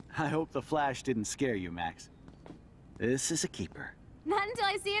 I hope the flash didn't scare you, Max. This is a keeper. Not until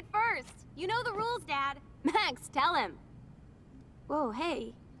I see it first. You know the rules, Dad. Max, tell him. Whoa,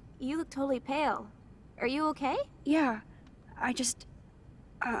 hey. You look totally pale. Are you okay? Yeah, I just...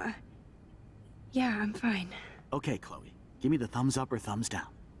 yeah, I'm fine. Okay, Chloe. Give me the thumbs up or thumbs down.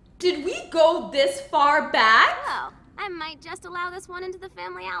 Did we go this far back? Well, I might just allow this one into the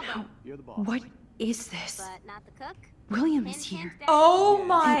family album. You're the boss. What is this? But not the cook. William is here. Oh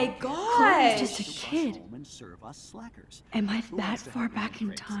my gosh! Chloe's just a kid. And serve us slackers. Am I that far back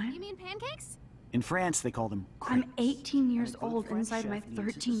in time? You mean pancakes? In France, they call them I'm 18 years old inside my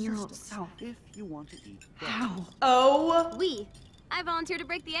 13-year-old self. If you want to eat. How? Oh. I volunteer to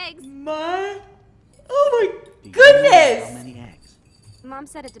break the eggs. Oh my goodness! How many eggs? Mom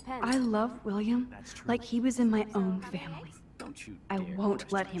said it depends. I love William like he was in my own family. Don't you I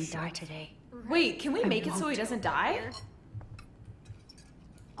won't let him die today. Wait, can we make it so he doesn't die?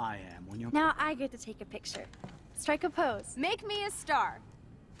 I am when you're... Now I get to take a picture. Strike a pose. Make me a star.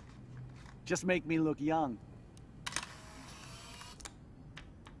 Just make me look young.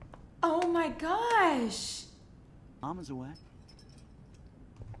 Oh my gosh! Mama's away.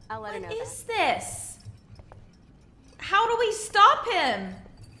 I'll let her know. What is this? How do we stop him?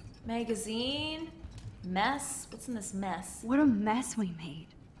 Magazine? Mess? What's in this mess? What a mess we made.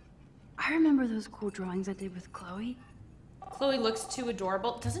 I remember those cool drawings I did with Chloe. Chloe looks too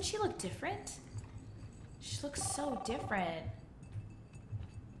adorable. Doesn't she look different? She looks so different.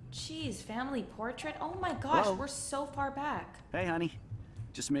 Jeez, family portrait? Oh my gosh, Hello? we're so far back. Hey, honey.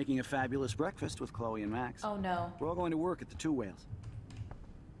 Just making a fabulous breakfast with Chloe and Max. Oh no. We're all going to work at the Two Whales.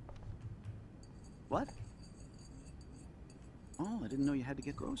 What? Oh, I didn't know you had to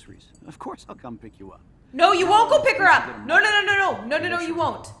get groceries. Of course I'll come pick you up. No, you won't go pick her up! No, no, no, no, no! No, no, no, you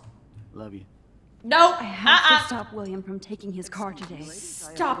won't. Love you. No! I have to stop William from taking his car today.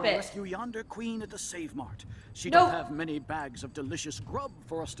 Stop it. Rescue yonder queen at the Save Mart. She No. doth have many bags of delicious grub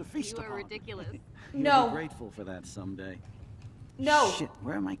for us to feast You upon. are ridiculous. You'll No. be grateful for that someday. No. Shit,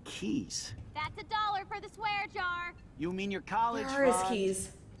 where are my keys? That's $1 for the swear jar. You mean your college Where are his fund? keys?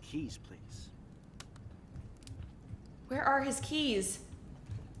 Keys, please. Where are his keys?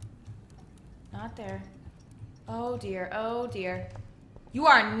 Not there. Oh dear, oh dear. You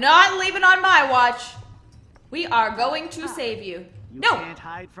are not leaving on my watch. We are going to save you. You No! can't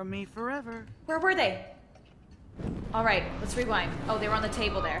hide from me forever. Where were they? All right, let's rewind. Oh, they were on the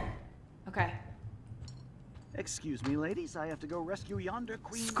table there. Okay. Excuse me, ladies. I have to go rescue yonder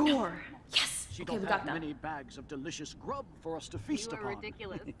queen. Score! Yes! She Okay, doth we got have them. many bags of delicious grub for us to feast You are upon.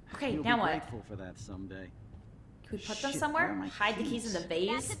 ridiculous. Okay, You'll now be what? grateful for that someday. Can we put them Shit, somewhere? where are my Hide the keys in the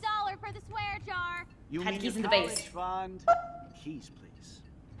vase? That's $1 for the swear jar. You Hide mean the keys your in the college vase. fund? Keys, please.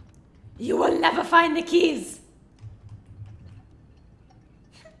 You will never find the keys.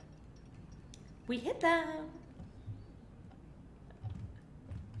 We hit them.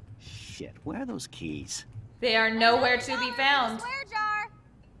 Shit, where are those keys? They are nowhere to be found. Swear jar.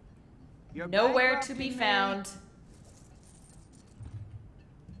 You're Nowhere to be bankrupting me. found.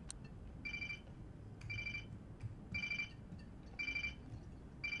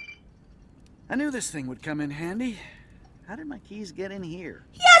 I knew this thing would come in handy. How did my keys get in here?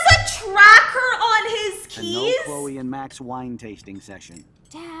 He has a tracker on his And no keys? Chloe and Max wine tasting session.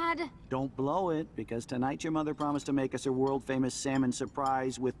 Dad, Dad! Don't blow it, because tonight your mother promised to make us a world-famous salmon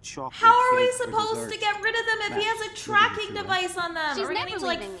surprise with chocolate How are we cake for supposed dessert. to get rid of them if he has a tracking device on them? She's Are we gonna never need to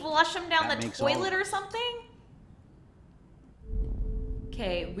like leaving me. flush him down That the makes all toilet of or something?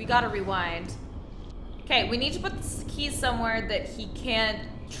 Okay, we gotta rewind. Okay, we need to put the keys somewhere that he can't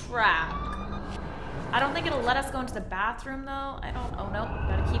track. I don't think it'll let us go into the bathroom though. I don't, oh no,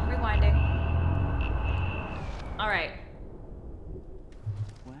 gotta keep rewinding. All right.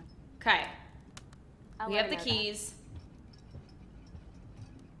 Okay. We have the keys.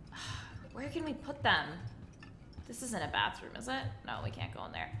 Where can we put them? This isn't a bathroom, is it? No, we can't go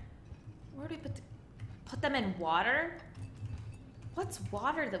in there. Where do we put them in water? What's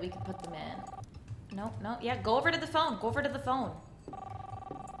water that we can put them in? No, no, yeah, go over to the phone. Go over to the phone.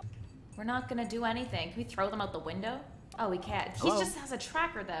 We're not gonna do anything. Can we throw them out the window? Oh, we can't. He Hello? just has a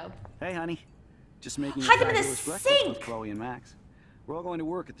tracker though. Hey, honey. Just making a Hide them in the fabulous breakfast with sink! Chloe and Max. We're all going to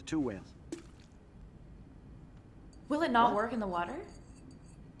work at the Two Whales. Will it not work in the water?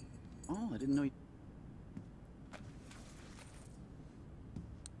 Oh, I didn't know you...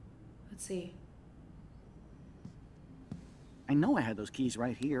 Let's see. I know I had those keys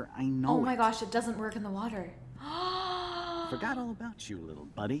right here. I know Oh my it. gosh, it doesn't work in the water. Forgot all about you, little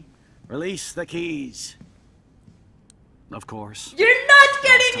buddy. Release the keys. Of course. You're not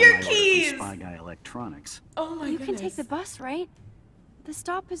getting Last time your I ordered from keys! Spy Guy Electronics. Oh my You goodness. can take the bus, right? The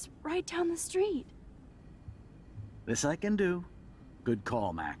stop is right down the street. This I can do. Good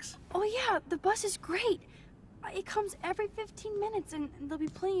call, Max. Oh yeah, the bus is great. It comes every 15 minutes and there'll be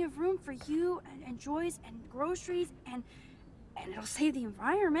plenty of room for you and Joyce and groceries and it'll save the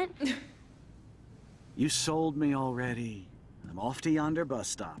environment. You sold me already. I'm off to yonder bus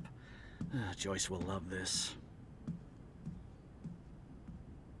stop. Joyce will love this.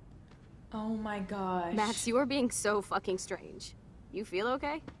 Oh my gosh. Max, you are being so fucking strange. You feel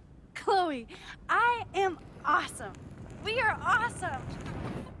okay? Chloe, I am awesome. We are awesome.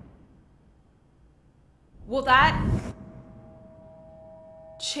 Will that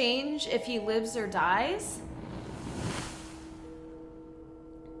change if he lives or dies?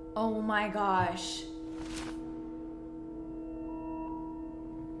 Oh my gosh.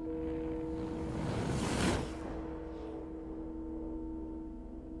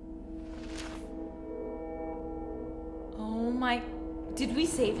 Oh my... Did we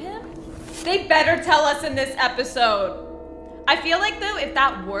save him? They better tell us in this episode. I feel like though, if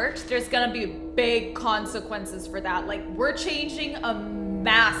that worked, there's gonna be big consequences for that. Like, we're changing a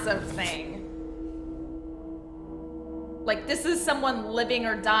massive thing. Like, this is someone living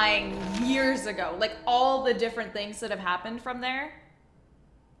or dying years ago. Like, all the different things that have happened from there.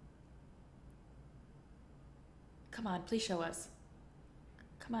 Come on, please show us.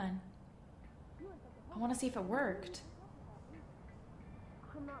 Come on. I want to see if it worked.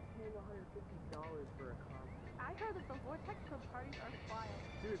 I'm not paying $150 for a concert. I heard that the Vortex Club parties are wild.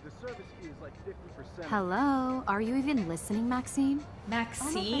 Dude, the service fee is like 50%. Hello? Are you even listening, Maxine?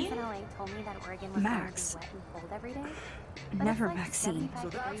 Maxine? told me that Oregon was Max. wet and cold every day. Never Maxine. So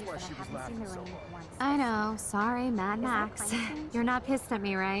that's why she was laughing so hard. I know. Sorry, Mad Is that Max. climate change? You're not pissed at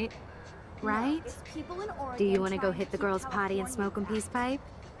me, right? Right? It's people in Oregon Do you want to go trying hit the keep girls' potty and California smoke a back. peace pipe?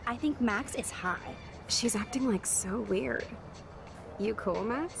 I think Max is high. She's acting like so weird. You cool,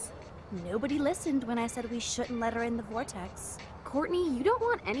 Max? Nobody listened when I said we shouldn't let her in the Vortex. Courtney, you don't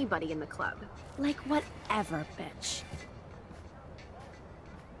want anybody in the club. Like whatever, bitch.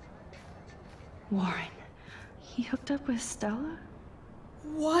 Warren, he hooked up with Stella?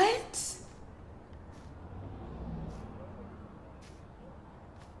 What?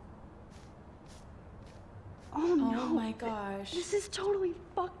 Oh no. Oh my gosh. This is totally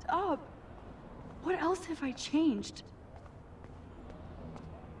fucked up. What else have I changed?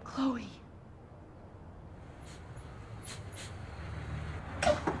 Chloe.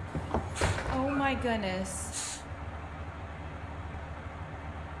 Oh my goodness.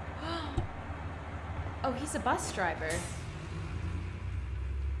 Oh, he's a bus driver.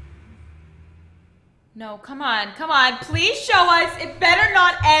 No, come on, come on. Please show us. It better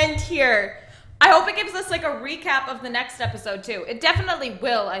not end here. I hope it gives us like a recap of the next episode too. It definitely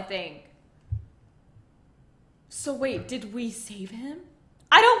will, I think. So wait, did we save him?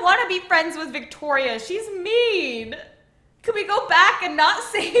 I don't want to be friends with Victoria. She's mean. Can we go back and not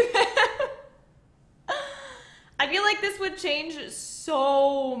save him? I feel like this would change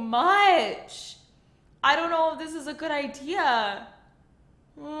so much. I don't know if this is a good idea.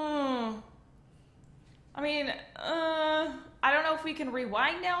 I mean, I don't know if we can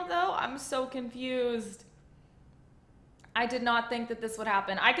rewind now, though. I'm so confused. I did not think that this would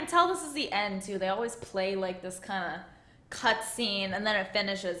happen. I can tell this is the end, too. They always play, like, this kind of cutscene and then it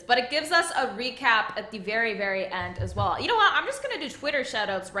finishes, but it gives us a recap at the very, very end as well. You know what? I'm just gonna do Twitter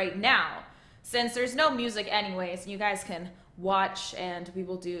shoutouts right now since there's no music anyways, and you guys can watch and we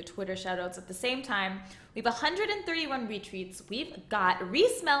will do Twitter shoutouts at the same time. We have 131 retweets. We've got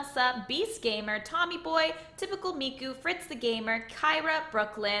Reese Melsa, Beast Gamer, Tommy Boy, Typical Miku, Fritz the Gamer, Kyra,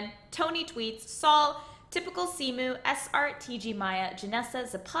 Brooklyn, Tony Tweets, Saul, Typical Simu, SRTG Maya, Janessa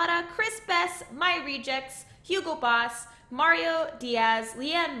Zapata, Chris Bess, My Rejects, Hugo Boss, Mario Diaz,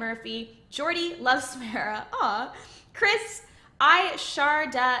 Leanne Murphy, Jordy Loves Samara, Chris, I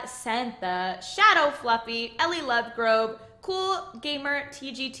Sharda Santha, Shadow Fluffy, Ellie Lovegrove, Cool Gamer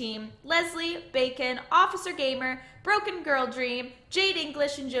TG Team, Leslie Bacon, Officer Gamer, Broken Girl Dream, Jade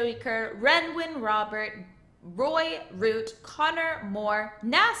English and Joey Kerr, Renwin Robert, Roy Root, Connor Moore,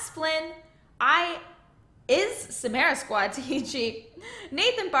 Nas Flynn, is Samara Squad TG,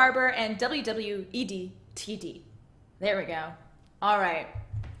 Nathan Barber, and WWEDTD. There we go. All right.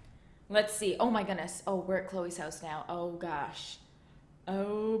 Let's see. Oh my goodness. Oh, we're at Chloe's house now. Oh gosh.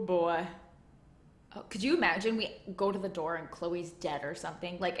 Oh boy. Oh, could you imagine we go to the door and Chloe's dead or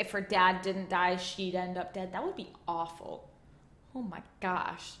something? Like if her dad didn't die, she'd end up dead. That would be awful. Oh my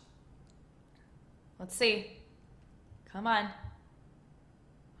gosh. Let's see. Come on.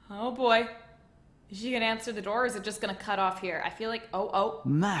 Oh boy. Is she gonna answer the door or is it just gonna cut off here? I feel like, oh.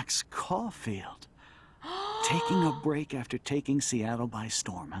 Max Caulfield. Taking a break after taking Seattle by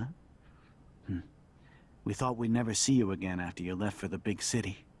storm, huh? We thought we'd never see you again after you left for the big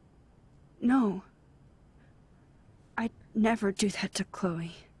city. No. I'd never do that to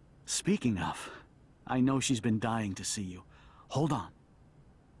Chloe. Speaking of, I know she's been dying to see you. Hold on.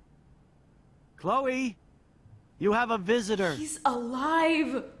 Chloe! You have a visitor! He's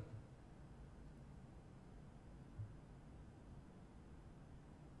alive!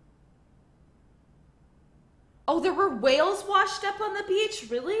 Oh, there were whales washed up on the beach?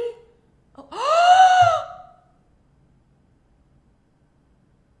 Really? Oh,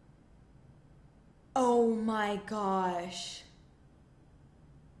 oh my gosh.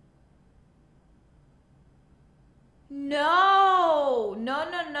 No. No.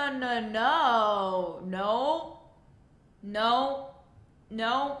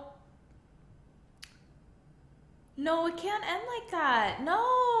 No, it can't end like that. No.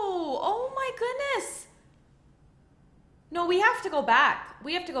 Oh my goodness. No, we have to go back.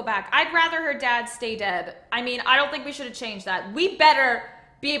 We have to go back. I'd rather her dad stay dead. I mean, I don't think we should have changed that. We better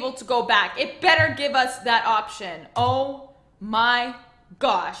be able to go back. It better give us that option. Oh my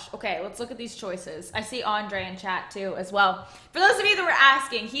gosh. Okay, let's look at these choices. I see Andre in chat too as well. For those of you that were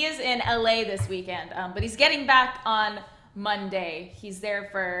asking, he is in LA this weekend, but he's getting back on Monday. He's there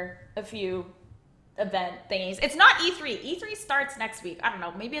for a few event thingies. It's not E3. E3 starts next week. I don't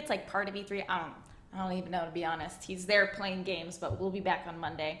know. Maybe it's like part of E3. I don't even know, to be honest. He's there playing games, but we'll be back on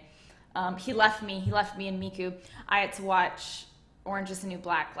Monday. He left me and Miku. I had to watch Orange is the New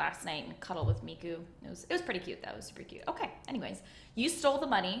Black last night and cuddle with Miku. It was pretty cute, though. It was super cute. Okay, anyways. You stole the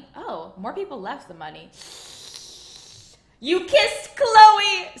money. Oh, more people left the money. You kissed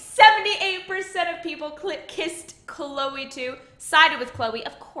Chloe. 78% of people kissed Chloe, too. Sided with Chloe.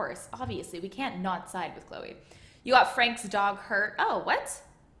 Of course, obviously. We can't not side with Chloe. You got Frank's dog hurt. Oh, what?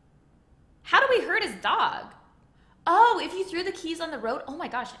 How do we hurt his dog? Oh, if you threw the keys on the road? Oh my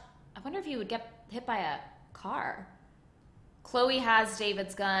gosh. I wonder if you would get hit by a car. Chloe has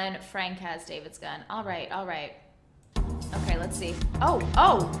David's gun. Frank has David's gun. All right. Okay, let's see. Oh.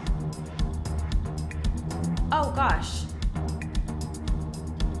 Oh gosh.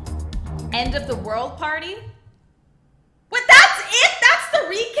 End of the world party? What, that's it? That's the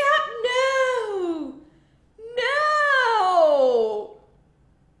recap? No.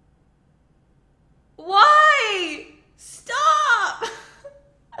 Why? Stop!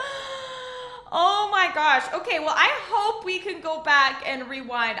 Oh my gosh. Okay, well, I hope we can go back and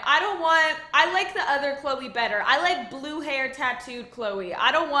rewind. I like the other Chloe better. I like blue hair tattooed Chloe.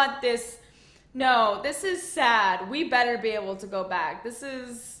 I don't want this. No, this is sad. We better be able to go back. This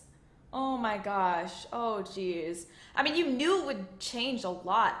is, oh my gosh. Oh geez. I mean, you knew it would change a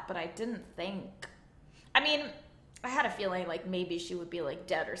lot, but I didn't think. I mean, I had a feeling like maybe she would be like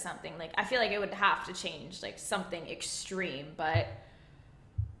dead or something. Like I feel like it would have to change like something extreme, but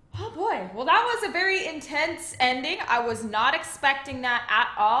oh boy. Well, that was a very intense ending. I was not expecting that at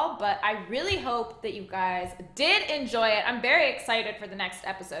all, but I really hope that you guys did enjoy it. I'm very excited for the next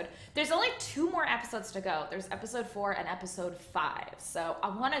episode. There's only 2 more episodes to go. There's episode 4 and episode 5. So I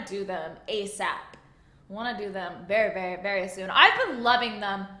want to do them ASAP. I want to do them very, very, very soon. I've been loving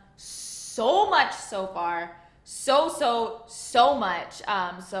them so much so far. So much.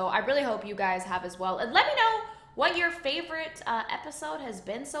 So I really hope you guys have as well. And let me know what your favorite episode has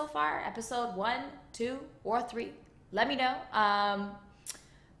been so far. Episode 1, 2, or 3. Let me know.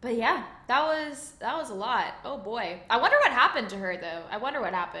 But yeah, that was a lot. Oh boy. I wonder what happened to her though. I wonder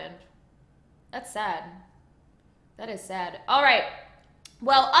what happened. That's sad. That is sad. All right.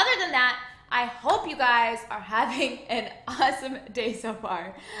 Well, other than that, I hope you guys are having an awesome day so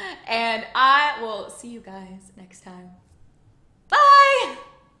far. And I will see you guys next time. Bye!